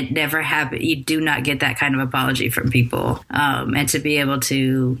it never happened. You do not get that kind of apology from people. And to be able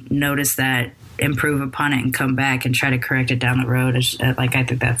to notice that, improve upon it and come back and try to correct it down the road. I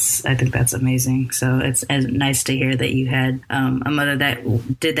think that's amazing. So it's nice to hear that you had a mother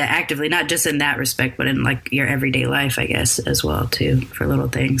that did that actively, not just in that respect, but in like your everyday life, I guess, as well too, for little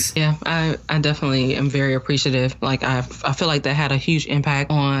things. Yeah, I definitely am very appreciative. Like I feel like that had a huge impact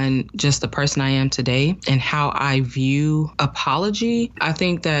on just the person I am today and how I view apology. I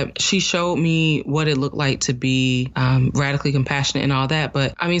think that she showed me what it looked like to be radically compassionate and all that.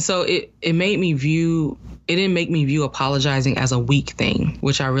 But I mean, so it didn't make me view apologizing as a weak thing,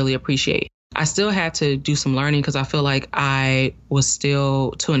 which I really appreciate. I still had to do some learning because I feel like I was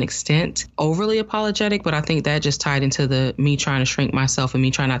still, to an extent, overly apologetic. But I think that just tied into me trying to shrink myself and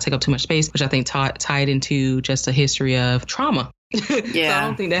me trying not to take up too much space, which I think tied into just a history of trauma. Yeah. So I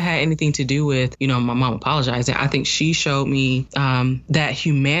don't think that had anything to do with, my mom apologizing. I think she showed me that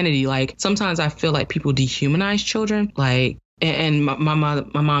humanity. Like sometimes I feel like people dehumanize children, like. And my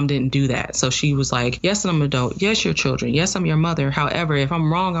mom didn't do that. So she was like, yes, I'm an adult. Yes, you're children. Yes, I'm your mother. However, if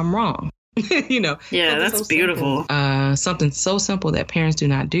I'm wrong, I'm wrong. Yeah, that's so beautiful. Something so simple that parents do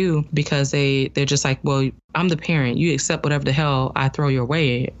not do because they're just like, well, I'm the parent. You accept whatever the hell I throw your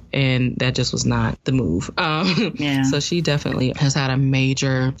way. And that just was not the move. Yeah. So she definitely has had a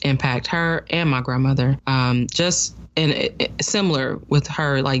major impact, her and my grandmother. Just similar with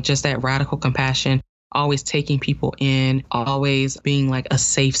her, like just that radical compassion. Always taking people in, always being like a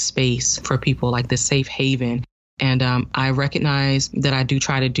safe space for people, like the safe haven. And I recognize that I do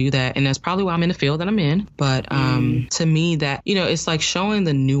try to do that. And that's probably why I'm in the field that I'm in. But to me, that, it's like showing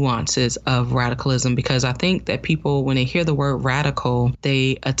the nuances of radicalism, because I think that people, when they hear the word radical,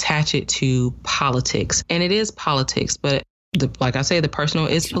 they attach it to politics. And it is politics, but like I say, the personal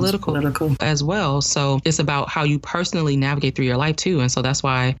is political as well. So it's about how you personally navigate through your life, too. And so that's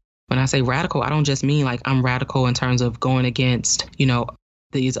why when I say radical, I don't just mean like I'm radical in terms of going against,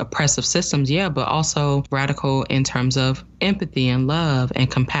 these oppressive systems. Yeah, but also radical in terms of empathy and love and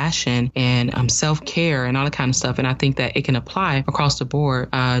compassion and self-care and all that kind of stuff. And I think that it can apply across the board,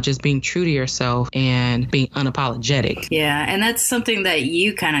 just being true to yourself and being unapologetic. Yeah. And that's something that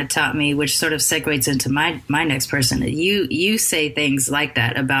you kind of taught me, which sort of segues into my next person. You say things like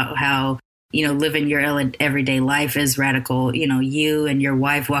that about how, living your everyday life is radical. You and your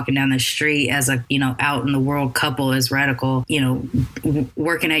wife walking down the street as a, out in the world couple is radical.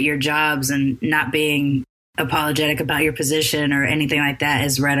 Working at your jobs and not being apologetic about your position or anything like that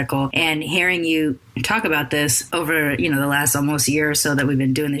is radical. And hearing you talk about this over, the last almost year or so that we've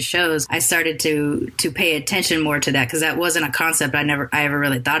been doing the shows, I started to pay attention more to that, because that wasn't a concept I ever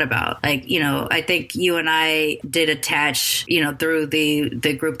really thought about. Like, I think you and I did attach, through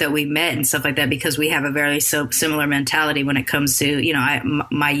the group that we met and stuff like that, because we have a very similar mentality when it comes to,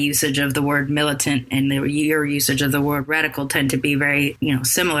 my usage of the word militant and your usage of the word radical tend to be very,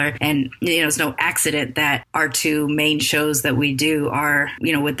 similar. And, it's no accident that our two main shows that we do are,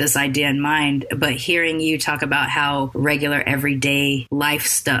 with this idea in mind. But hearing you talk about how regular everyday life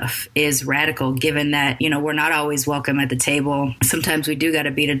stuff is radical, given that, you know, we're not always welcome at the table. Sometimes we do got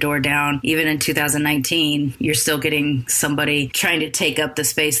to beat a door down. Even in 2019, you're still getting somebody trying to take up the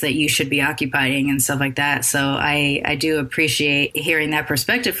space that you should be occupying and stuff like that. So I do appreciate hearing that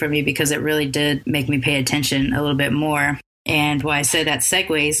perspective from you, because it really did make me pay attention a little bit more. And why I said that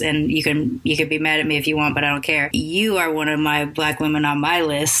segues, and you can be mad at me if you want, but I don't care. You are one of my Black women on my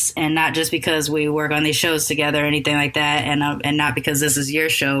list, and not just because we work on these shows together or anything like that, and not because this is your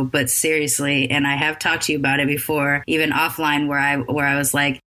show, but seriously. And I have talked to you about it before, even offline, where I was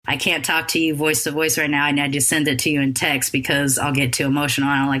like, I can't talk to you voice to voice right now. I need to send it to you in text because I'll get too emotional.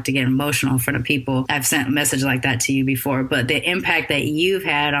 I don't like to get emotional in front of people. I've sent a message like that to you before, but the impact that you've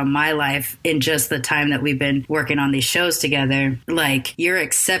had on my life in just the time that we've been working on these shows together, like your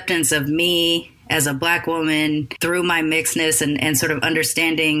acceptance of me as a Black woman through my mixedness and sort of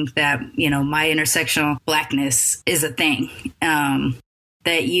understanding that, you know, my intersectional Blackness is a thing.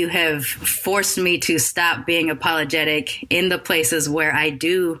 That you have forced me to stop being apologetic in the places where I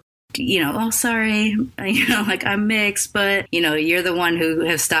do, you know, oh, sorry, you know, like I'm mixed, but, you know, you're the one who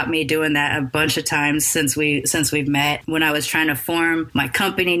have stopped me doing that a bunch of times since we've met. When I was trying to form my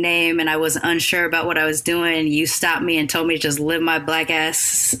company name and I was unsure about what I was doing, you stopped me and told me to just live my Black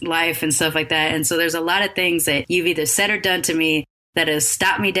ass life and stuff like that. And so there's a lot of things that you've either said or done to me that has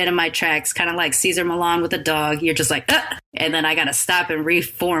stopped me dead in my tracks, kind of like Cesar Millan with a dog. You're just like, and then I got to stop and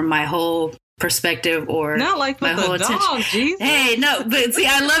reform my whole perspective or not like my whole attention. Dog, Jesus. Hey, no, but see,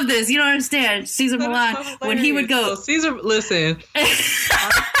 I love this. You don't understand. Cesar Millan, so when he would go. So Cesar, listen.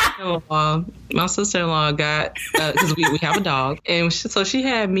 My sister-in-law got, because we have a dog, and so she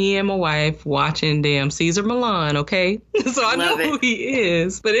had me and my wife watching damn Cesar Millan, okay? So I know who he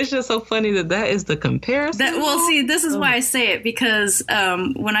is, but it's just so funny that is the comparison. Well, see, this is why I say it, because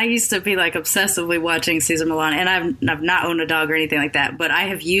when I used to be like obsessively watching Cesar Millan, and I've not owned a dog or anything like that, but I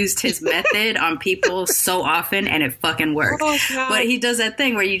have used his method on people so often, and it fucking works. Oh, but he does that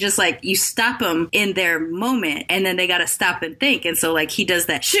thing where you just like, you stop them in their moment, and then they got to stop and think. And so like he does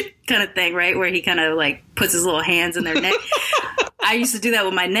that shit kind of thing, right? Where he kind of like puts his little hands in their neck. I used to do that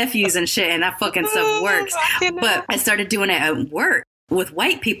with my nephews and shit, and that fucking stuff works. But I started doing it at work with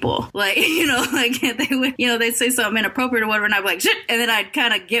white people. Like, you know, like they would, you know, they'd say something inappropriate or whatever, and I'd be like, shit. And then I'd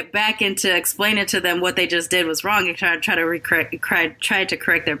kind of get back into explaining to them what they just did was wrong and try to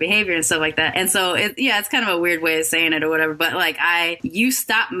correct their behavior and stuff like that. And so, it's kind of a weird way of saying it or whatever. But like, you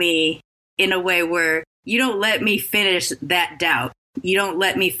stop me in a way where you don't let me finish that doubt. You don't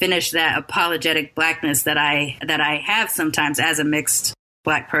let me finish that apologetic Blackness that I have sometimes as a mixed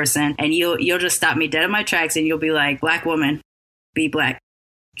Black person. And you'll just stop me dead in my tracks, and you'll be like, Black woman, be Black.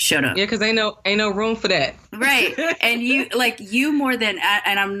 Shut up. Yeah, because ain't no room for that. Right. And you more than,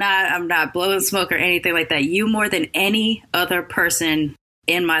 and I'm not blowing smoke or anything like that. You more than any other person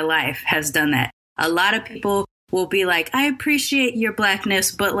in my life has done that. A lot of people will be like, I appreciate your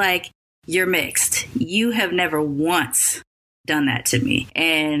Blackness, but like, you're mixed. You have never once done that to me.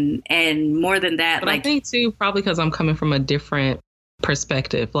 And more than that, but like, I think too, probably because I'm coming from a different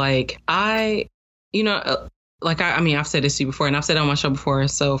perspective. Like I, you know, like I mean, I've said this to you before, and I've said it on my show before,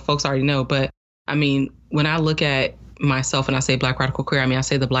 so folks already know. But I mean, when I look at myself and I say Black radical queer, I mean, I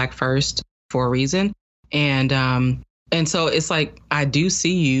say the Black first for a reason. And so it's like, I do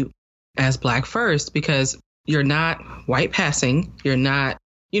see you as Black first, because you're not white passing. You're not,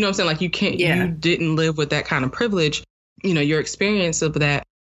 you know what I'm saying? Like you didn't live with that kind of privilege. You know, your experience of that,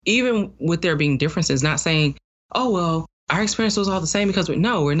 even with there being differences, not saying, oh, well, our experience was all the same, because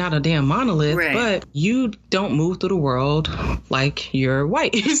we're not a damn monolith, right. But you don't move through the world like you're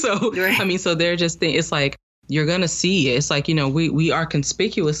white. So, right. I mean, so they're just, it's like, you're going to see it. It's like, you know, we are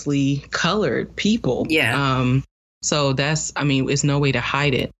conspicuously colored people. Yeah. So that's, I mean, it's no way to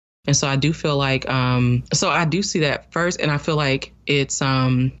hide it. And so I do feel like, so I do see that first, and I feel like it's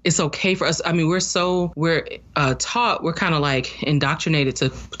okay for us. I mean, we're taught, we're kind of like indoctrinated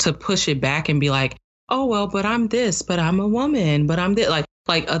to push it back and be like, oh, well, but I'm this, but I'm a woman, but I'm this,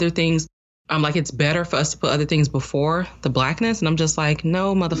 like other things. I'm like, it's better for us to put other things before the Blackness. And I'm just like,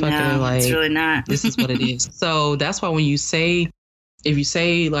 no, motherfucker, like, it's really not. This is what it is. So that's why when if you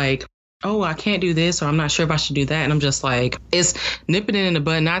say like, oh, I can't do this, or I'm not sure if I should do that, and I'm just like, it's nipping it in the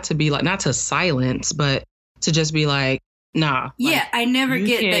bud, not to silence, but to just be like, nah. Yeah, like, I never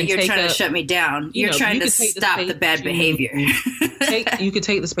get that you're trying to shut me down. You're trying to stop the bad behavior. You could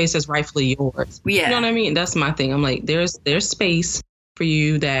take the space that's rightfully yours. Yeah. You know what I mean? That's my thing. I'm like, there's space for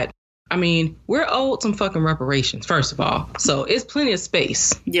you that I mean, we're owed some fucking reparations, first of all. So it's plenty of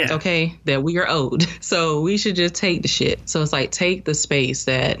space, okay, that we are owed. So we should just take the shit. So it's like, take the space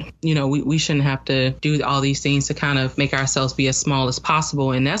that, you know, we shouldn't have to do all these things to kind of make ourselves be as small as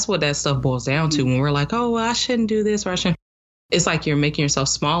possible. And that's what that stuff boils down to when we're like, oh, well, I shouldn't do this or I shouldn't. It's like you're making yourself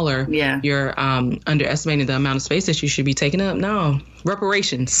smaller. Yeah. You're underestimating the amount of space that you should be taking up. No.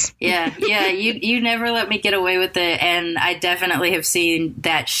 Reparations. Yeah. You never let me get away with it. And I definitely have seen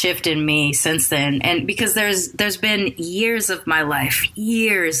that shift in me since then. And because there's been years of my life,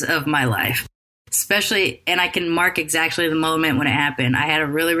 especially, and I can mark exactly the moment when it happened. I had a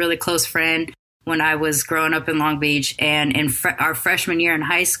really, really close friend when I was growing up in Long Beach, and in our freshman year in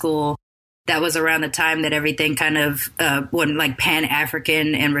high school, that was around the time that everything kind of, when like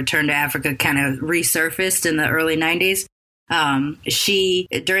Pan-African and Return to Africa kind of resurfaced in the early 90s. She,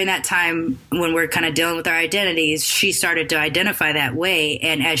 during that time when we're kind of dealing with our identities, she started to identify that way.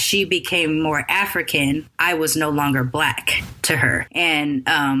 And as she became more African, I was no longer Black to her. And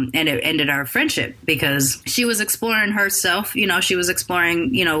it ended our friendship because she was exploring herself. You know, she was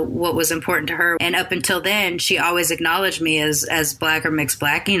exploring, you know, what was important to her. And up until then, she always acknowledged me as Black or mixed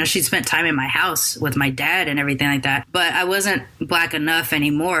Black. You know, she spent time in my house with my dad and everything like that. But I wasn't Black enough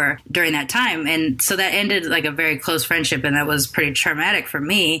anymore during that time. And so that ended like a very close friendship. And that was pretty traumatic for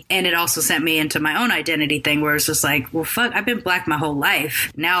me. And it also sent me into my own identity thing where it's just like, well, fuck, I've been Black my whole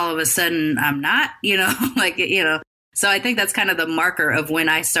life. Now all of a sudden I'm not, you know, like, you know. So I think that's kind of the marker of when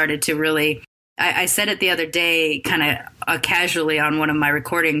I started to really, I said it the other day, kind of casually on one of my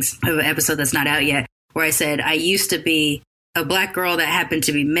recordings of an episode that's not out yet, where I said, I used to be a Black girl that happened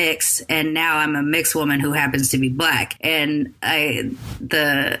to be mixed, and now I'm a mixed woman who happens to be Black. And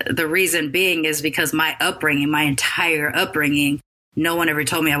the reason being is because my upbringing, my entire upbringing, no one ever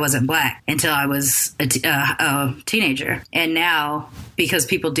told me I wasn't Black until I was a teenager. And now, because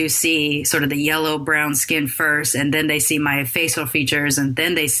people do see sort of the yellow brown skin first, and then they see my facial features, and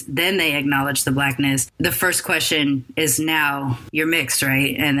then they acknowledge the Blackness. The first question is, now you're mixed,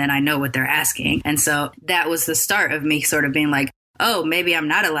 right? And then I know what they're asking. And so that was the start of me sort of being like, oh, maybe I'm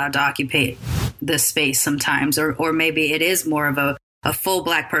not allowed to occupy this space sometimes, or maybe it is more of a full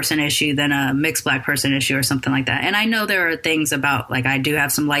Black person issue than a mixed Black person issue or something like that. And I know there are things about, like, I do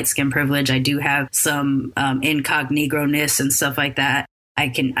have some light skin privilege. I do have some incognito-ness and stuff like that. I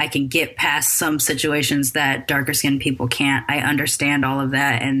can get past some situations that darker skinned people can't. I understand all of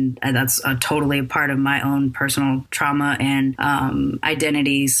that. And that's totally a part of my own personal trauma and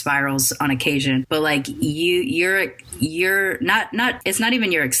identity spirals on occasion. But like you're not, it's not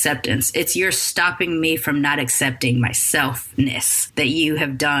even your acceptance. It's you're stopping me from not accepting my selfness that you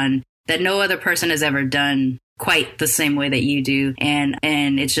have done, that no other person has ever done quite the same way that you do. And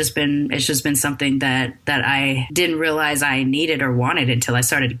it's just been something that I didn't realize I needed or wanted until I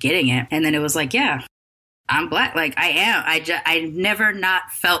started getting it. And then it was like, yeah, I'm Black. Like I am. I never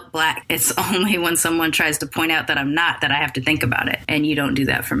not felt Black. It's only when someone tries to point out that I'm not that I have to think about it. And you don't do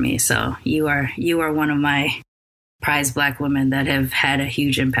that for me. So you are one of my prized Black women that have had a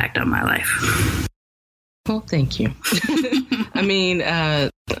huge impact on my life. Well, thank you. I mean,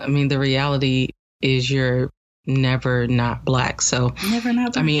 the reality is you're never not Black. So never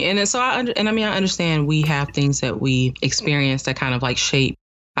not Black. I mean, I understand we have things that we experience that kind of like shape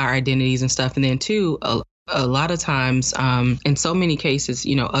our identities and stuff. And then too, a lot of times, in so many cases,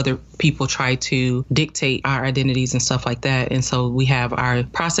 you know, other people try to dictate our identities and stuff like that. And so we have our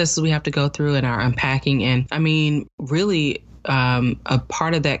processes we have to go through and our unpacking. And I mean, really, a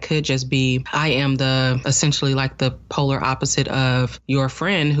part of that could just be, I am essentially like the polar opposite of your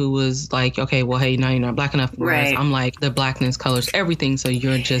friend who was like, okay, well, hey, now you're not Black enough. Whereas right. I'm like, the Blackness colors everything. So you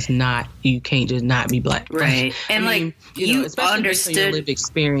can't just not be Black. Right. And I mean, like, you especially understood your lived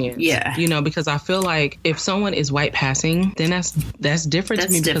experience. Yeah. You know, because I feel like if someone is white passing, then that's different to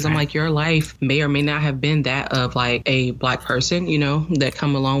me because I'm like, your life may or may not have been that of like a Black person, you know, that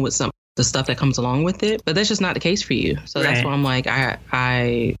come along with the stuff that comes along with it, but that's just not the case for you. So that's why I'm like,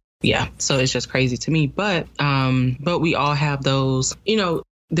 yeah. So it's just crazy to me. But we all have those, you know,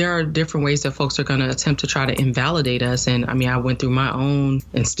 there are different ways that folks are going to attempt to try to invalidate us. And I mean, I went through my own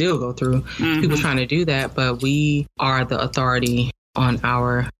and still go through people trying to do that, but we are the authority on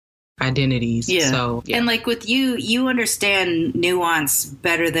our identities. Yeah. So, yeah. And like with you understand nuance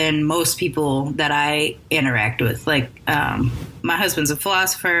better than most people that I interact with. Like, my husband's a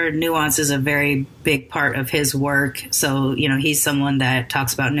philosopher. Nuance is a very big part of his work. So, he's someone that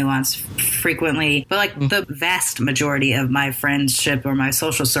talks about nuance frequently. But like the vast majority of my friendship or my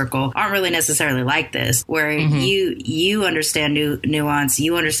social circle aren't really necessarily like this, where you understand nuance,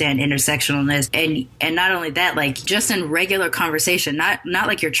 you understand intersectionalness. And not only that, like just in regular conversation, not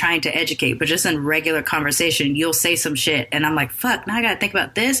like you're trying to educate, but just in regular conversation, you'll say some shit. And I'm like, fuck, now I got to think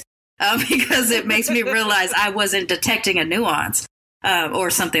about this. Because it makes me realize I wasn't detecting a nuance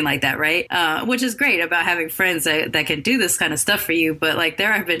or something like that, right? Which is great about having friends that can do this kind of stuff for you. But like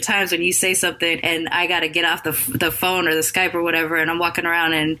there have been times when you say something and I got to get off the phone or the Skype or whatever, and I'm walking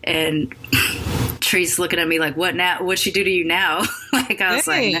around and Tree's looking at me like, what now? What'd she do to you now? Like I was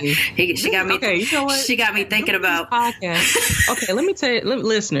she got me. Okay, you know what? She got me thinking about podcast. Okay, let me tell you,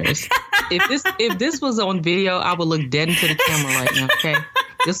 listeners, if this was on video, I would look dead into the camera right now. Okay.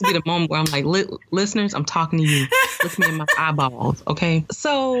 This will be the moment where I'm like, listeners, I'm talking to you. Look me in my eyeballs, okay?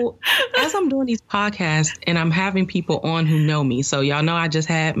 So as I'm doing these podcasts and I'm having people on who know me, so y'all know I just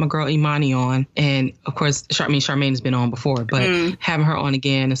had my girl Imani on, and of course, Charmaine has been on before, but having her on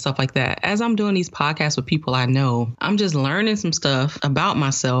again and stuff like that. As I'm doing these podcasts with people I know, I'm just learning some stuff about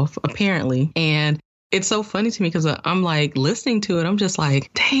myself, apparently, and it's so funny to me because I'm like listening to it. I'm just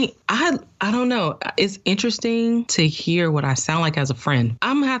like, dang, I don't know. It's interesting to hear what I sound like as a friend.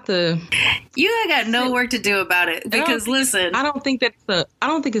 I'm gonna have to. You ain't got no work to do about it because listen, I don't think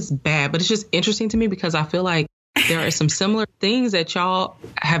it's bad, but it's just interesting to me because I feel like there are some similar things that y'all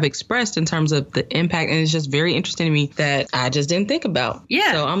have expressed in terms of the impact, and it's just very interesting to me that I just didn't think about.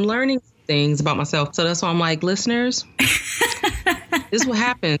 Yeah. So I'm learning things about myself. So that's why I'm like, listeners. This is what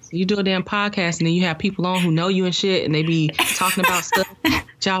happens. You do a damn podcast and then you have people on who know you and shit, and they be talking about stuff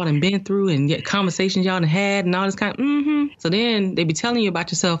y'all done been through and get conversations y'all done had and all this kind of, So then they be telling you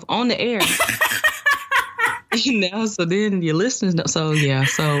about yourself on the air. So then your listeners know. So yeah.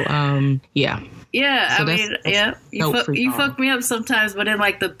 Yeah, so you fuck me up sometimes, but in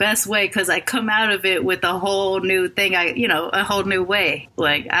like the best way, because I come out of it with a whole new thing. A whole new way.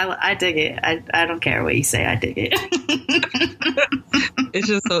 Like I dig it. I don't care what you say. I dig it. It's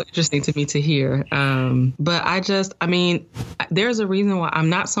just so interesting to me to hear. But there's a reason why I'm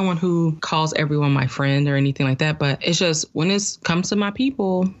not someone who calls everyone my friend or anything like that. But it's just when it comes to my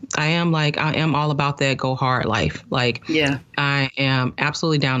people, I am all about that go hard life. Like, yeah, I am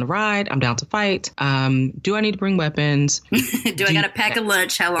absolutely down to ride. I'm down to fight. Do I need to bring weapons? Do I got to pack a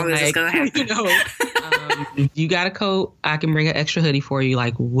lunch? How long is this going to happen? You got a coat? I can bring an extra hoodie for you.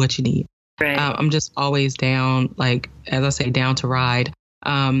 Like what you need. Right. I'm just always down, like, as I say, down to ride.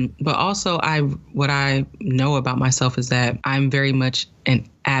 But also what I know about myself is that I'm very much an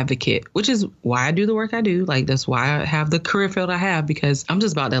advocate, which is why I do the work I do. Like, that's why I have the career field I have, because I'm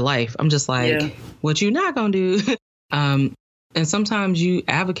just about that life. I'm just like, what you not gonna do? And sometimes you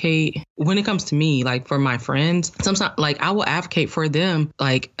advocate when it comes to me, like for my friends, sometimes like I will advocate for them,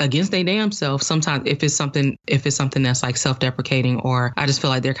 like against their damn self. Sometimes if it's something that's like self-deprecating, or I just feel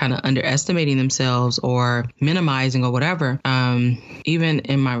like they're kind of underestimating themselves or minimizing or whatever. Even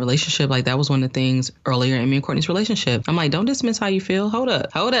in my relationship, like that was one of the things earlier in me and Courtney's relationship. I'm like, don't dismiss how you feel. Hold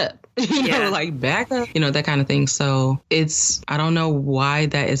up. Like back up, that kind of thing. So I don't know why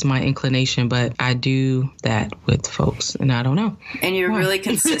that is my inclination, but I do that with folks, and I don't know. And you're really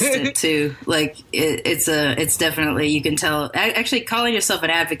consistent too. Like it's definitely, you can tell. Actually, calling yourself an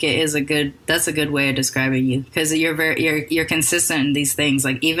advocate that's a good way of describing you, because you're consistent in these things.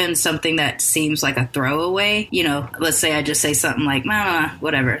 Like even something that seems like a throwaway, let's say I just say something like,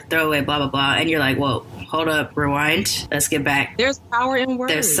 whatever, throwaway, blah, blah, blah. And you're like, whoa, hold up, rewind. Let's get back. There's power in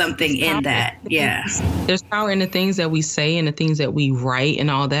words. There's something in that. Yeah. There's power in the things that we say and the things that we write and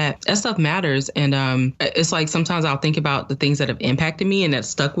all that. That stuff matters. And it's like sometimes I'll think about the things that have impacted me and that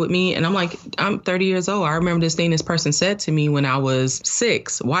stuck with me. And I'm like, I'm 30 years old. I remember this thing this person said to me when I was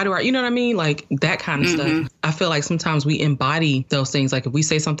 6. Why do you know what I mean? Like that kind of stuff. I feel like sometimes we embody those things. Like if we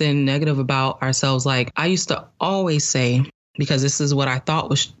say something negative about ourselves, like I used to always say, because this is what I thought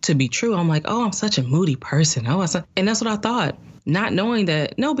was to be true. I'm like, oh, I'm such a moody person. And that's what I thought. Not knowing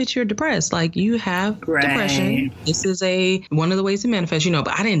that, no, bitch, you're depressed. Like you have depression. This is one of the ways to manifest,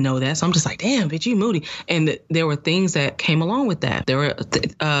 but I didn't know that. So I'm just like, damn, bitch, you moody. And there were things that came along with that. There were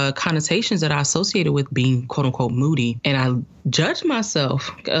connotations that I associated with being quote unquote moody. And I judged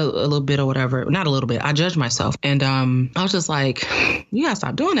myself a little bit or whatever. Not a little bit. I judged myself. And I was just like, you gotta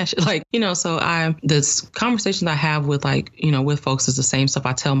stop doing that shit. Like, so the conversations I have with with folks is the same stuff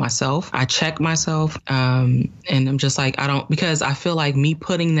I tell myself. I check myself. And I'm just like, I don't, because because I feel like me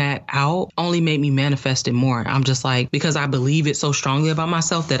putting that out only made me manifest it more. I'm just like, because I believe it so strongly about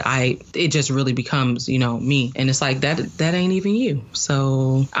myself that it just really becomes, me. And it's like, that ain't even you.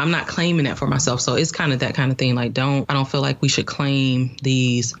 So I'm not claiming that for myself. So it's kind of that kind of thing. Like, I don't feel like we should claim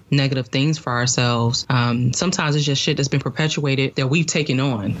these negative things for ourselves. Sometimes it's just shit that's been perpetuated that we've taken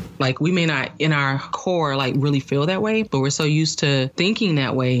on. Like, we may not in our core, like, really feel that way, but we're so used to thinking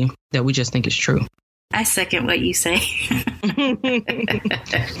that way that we just think it's true. I second what you say.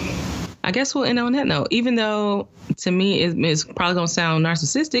 I guess we'll end on that note, even though to me it's probably going to sound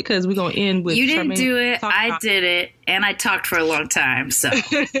narcissistic because we're going to end with... You didn't do it. I did it. And I talked for a long time. So...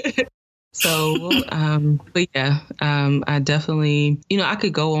 but yeah, I definitely, I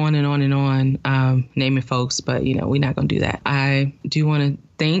could go on and on and on, naming folks, but, we're not going to do that. I do want to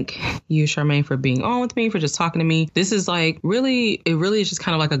thank you, Charmaine, for being on with me, for just talking to me. This is like it really is just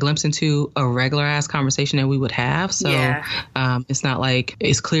kind of like a glimpse into a regular ass conversation that we would have. So it's not like,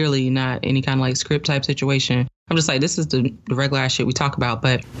 it's clearly not any kind of like script type situation. I'm just like, this is the regular ass shit we talk about,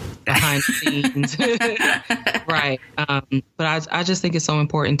 but behind the scenes. Right. But I just think it's so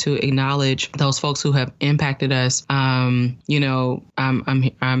important to acknowledge those folks who have impacted us. I'm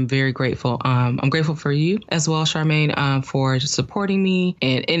very grateful. I'm grateful for you as well, Charmaine, for supporting me.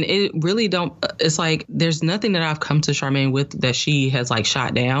 And it really it's like, there's nothing that I've come to Charmaine with that she has like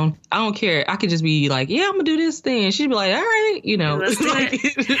shot down. I don't care. I could just be like, yeah, I'm gonna do this thing. And she'd be like, all right, Let's do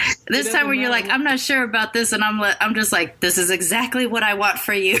it. This time when you're like, I'm not sure about this. And I'm just like, this is exactly what I want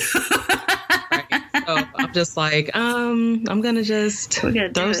for you. Right. So I'm just like, I'm gonna just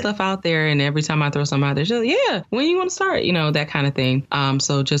throw stuff out there, and every time I throw something out there, just when you want to start, that kind of thing.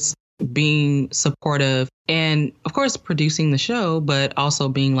 So just being supportive and of course producing the show, but also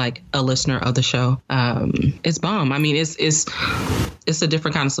being like a listener of the show. It's bomb. I mean, it's a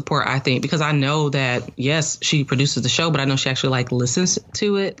different kind of support, I think, because I know that, yes, she produces the show, but I know she actually like listens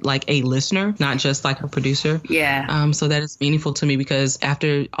to it like a listener, not just like her producer. Yeah. So that is meaningful to me because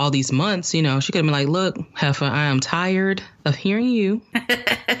after all these months, she could have been like, look, Heifer, I am tired of hearing you.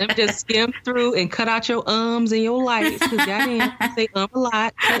 Let me just skim through and cut out your ums and your lights. Because goddamn, you say a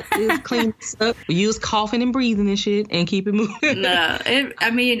lot. Clean this up. We use coughing and breathing and shit and keep it moving. No,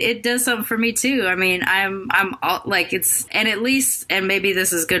 it does something for me too. I mean, I'm all, like, it's, and at least, and maybe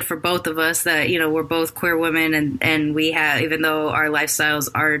this is good for both of us that, we're both queer women and we have, even though our lifestyles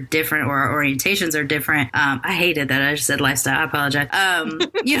are different or our orientations are different. I hated that I just said lifestyle. I apologize.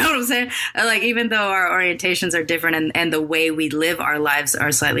 You know what I'm saying? Like, even though our orientations are different and the way we live our lives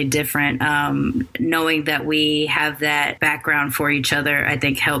are slightly different, knowing that we have that background for each other, I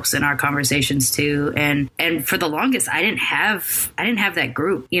think helps in our conversations too. And for the longest, I didn't have that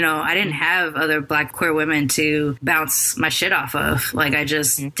group. I didn't have other Black queer women to bounce my shit off of. Like, I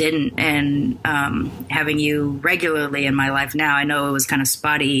just didn't. And having you regularly in my life now, I know it was kind of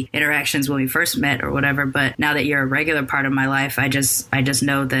spotty interactions when we first met or whatever, but now that you're a regular part of my life, I just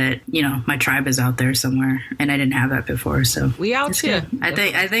know that, my tribe is out there somewhere, and I didn't have that before. So we out here.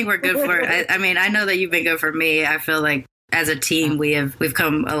 I think we're good for it. I mean, I know that you've been good for me. I feel like as a team, we've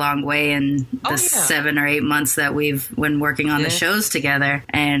come a long way in the 7 or 8 months that we've been working on the shows together.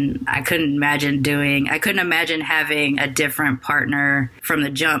 And I couldn't imagine having a different partner from the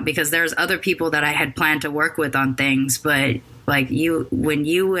jump, because there's other people that I had planned to work with on things, but like when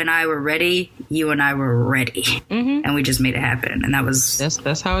you and I were ready, you and I were ready, and we just made it happen. And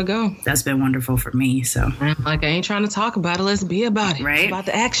that's how it go. That's been wonderful for me. So like, I ain't trying to talk about it. Let's be about it. Right. It's about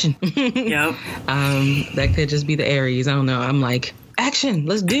the action. Yep. That could just be the Aries. I don't know. I'm like, action.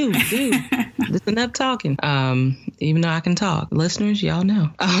 Let's do. Just enough talking. Even though I can talk, listeners, y'all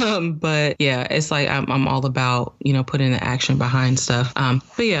know. But yeah, it's like I'm all about putting the action behind stuff.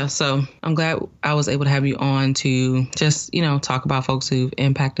 But yeah, so I'm glad I was able to have you on to just talk about folks who've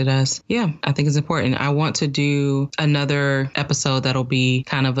impacted us. Yeah, I think it's important. I want to do another episode that'll be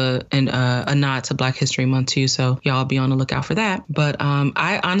kind of a nod to Black History Month too. So y'all be on the lookout for that. But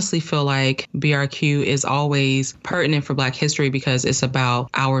I honestly feel like BRQ is always pertinent for Black history because it's about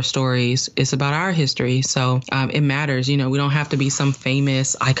our stories. It's about our history. So it matters. We don't have to be some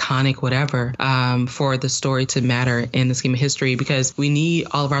famous, iconic, whatever, for the story to matter in the scheme of history, because we need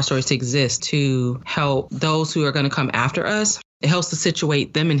all of our stories to exist to help those who are going to come after us. It helps to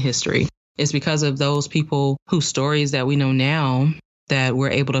situate them in history. It's because of those people whose stories that we know now that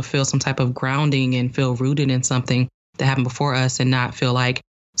we're able to feel some type of grounding and feel rooted in something that happened before us and not feel like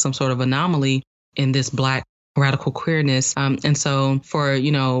some sort of anomaly in this Black radical queerness. And so for,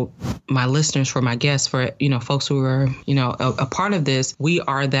 my listeners, for my guests, for, folks who are, a part of this, we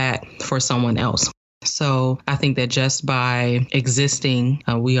are that for someone else. So I think that just by existing,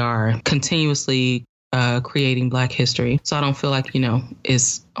 we are continuously creating Black history. So I don't feel like,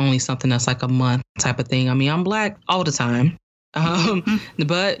 it's only something that's like a month type of thing. I mean, I'm Black all the time.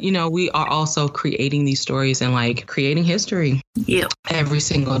 But, we are also creating these stories and like creating history every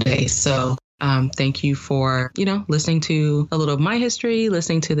single day. So thank you for, listening to a little of my history,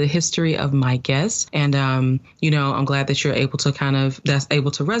 listening to the history of my guests. And, I'm glad that you're able to that's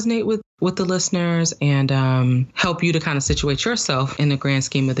able to resonate with the listeners and help you to kind of situate yourself in the grand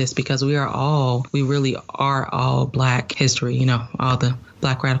scheme of this, because we really are all Black history, all the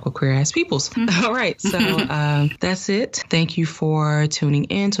Black radical queer ass peoples. All right. So that's it. Thank you for tuning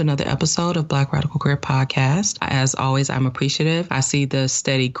in to another episode of Black Radical Queer Podcast. As always, I'm appreciative. I see the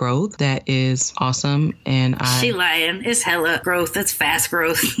steady growth. That is awesome. And she lying. It's hella growth. It's fast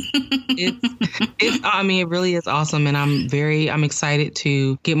growth. It really is awesome. And I'm excited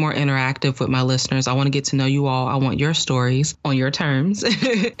to get more interactive with my listeners. I want to get to know you all. I want your stories on your terms.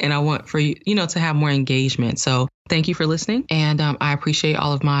 And I want for you, to have more engagement. So thank you for listening. And I appreciate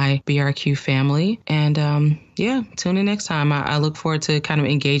all of my BRQ family. And tune in next time. I look forward to kind of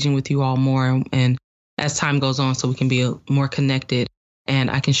engaging with you all more and as time goes on, so we can be more connected and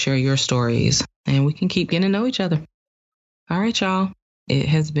I can share your stories and we can keep getting to know each other. All right, y'all. It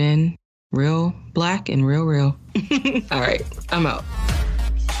has been real Black and real. All right, I'm out.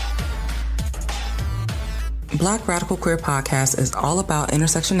 Black Radical Queer Podcast is all about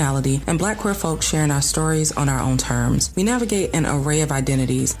intersectionality and Black queer folks sharing our stories on our own terms. We navigate an array of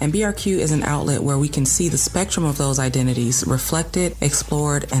identities, and BRQ is an outlet where we can see the spectrum of those identities reflected,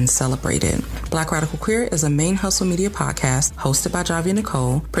 explored, and celebrated. Black Radical Queer is a Main Hustle Media podcast hosted by Javia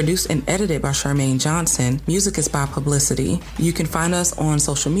Nicole, produced and edited by Charmaine Johnson. Music is by Publicity. You can find us on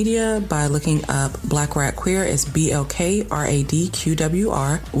social media by looking up Black Rad Queer. It's BLKRADQWR.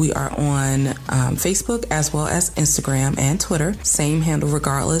 We are on Facebook as well as Instagram and Twitter. Same handle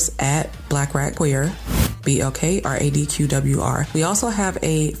regardless, at Black Rad Queer, BLKRADQWR. We also have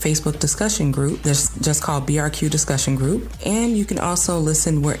a Facebook discussion group that's just called BRQ Discussion Group. And you can also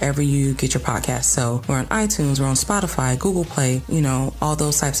listen wherever you get your podcasts. So we're on iTunes, we're on Spotify, Google Play, all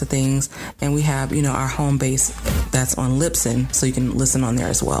those types of things. And we have, our home base that's on Libsyn, so you can listen on there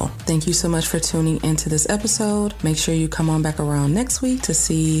as well. Thank you so much for tuning into this episode. Make sure you come on back around next week to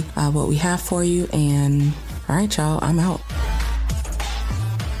see what we have for you. And all right, y'all, I'm out.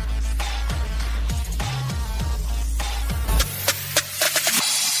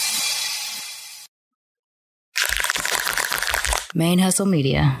 Main Hustle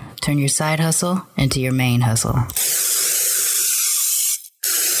Media. Turn your side hustle into your main hustle.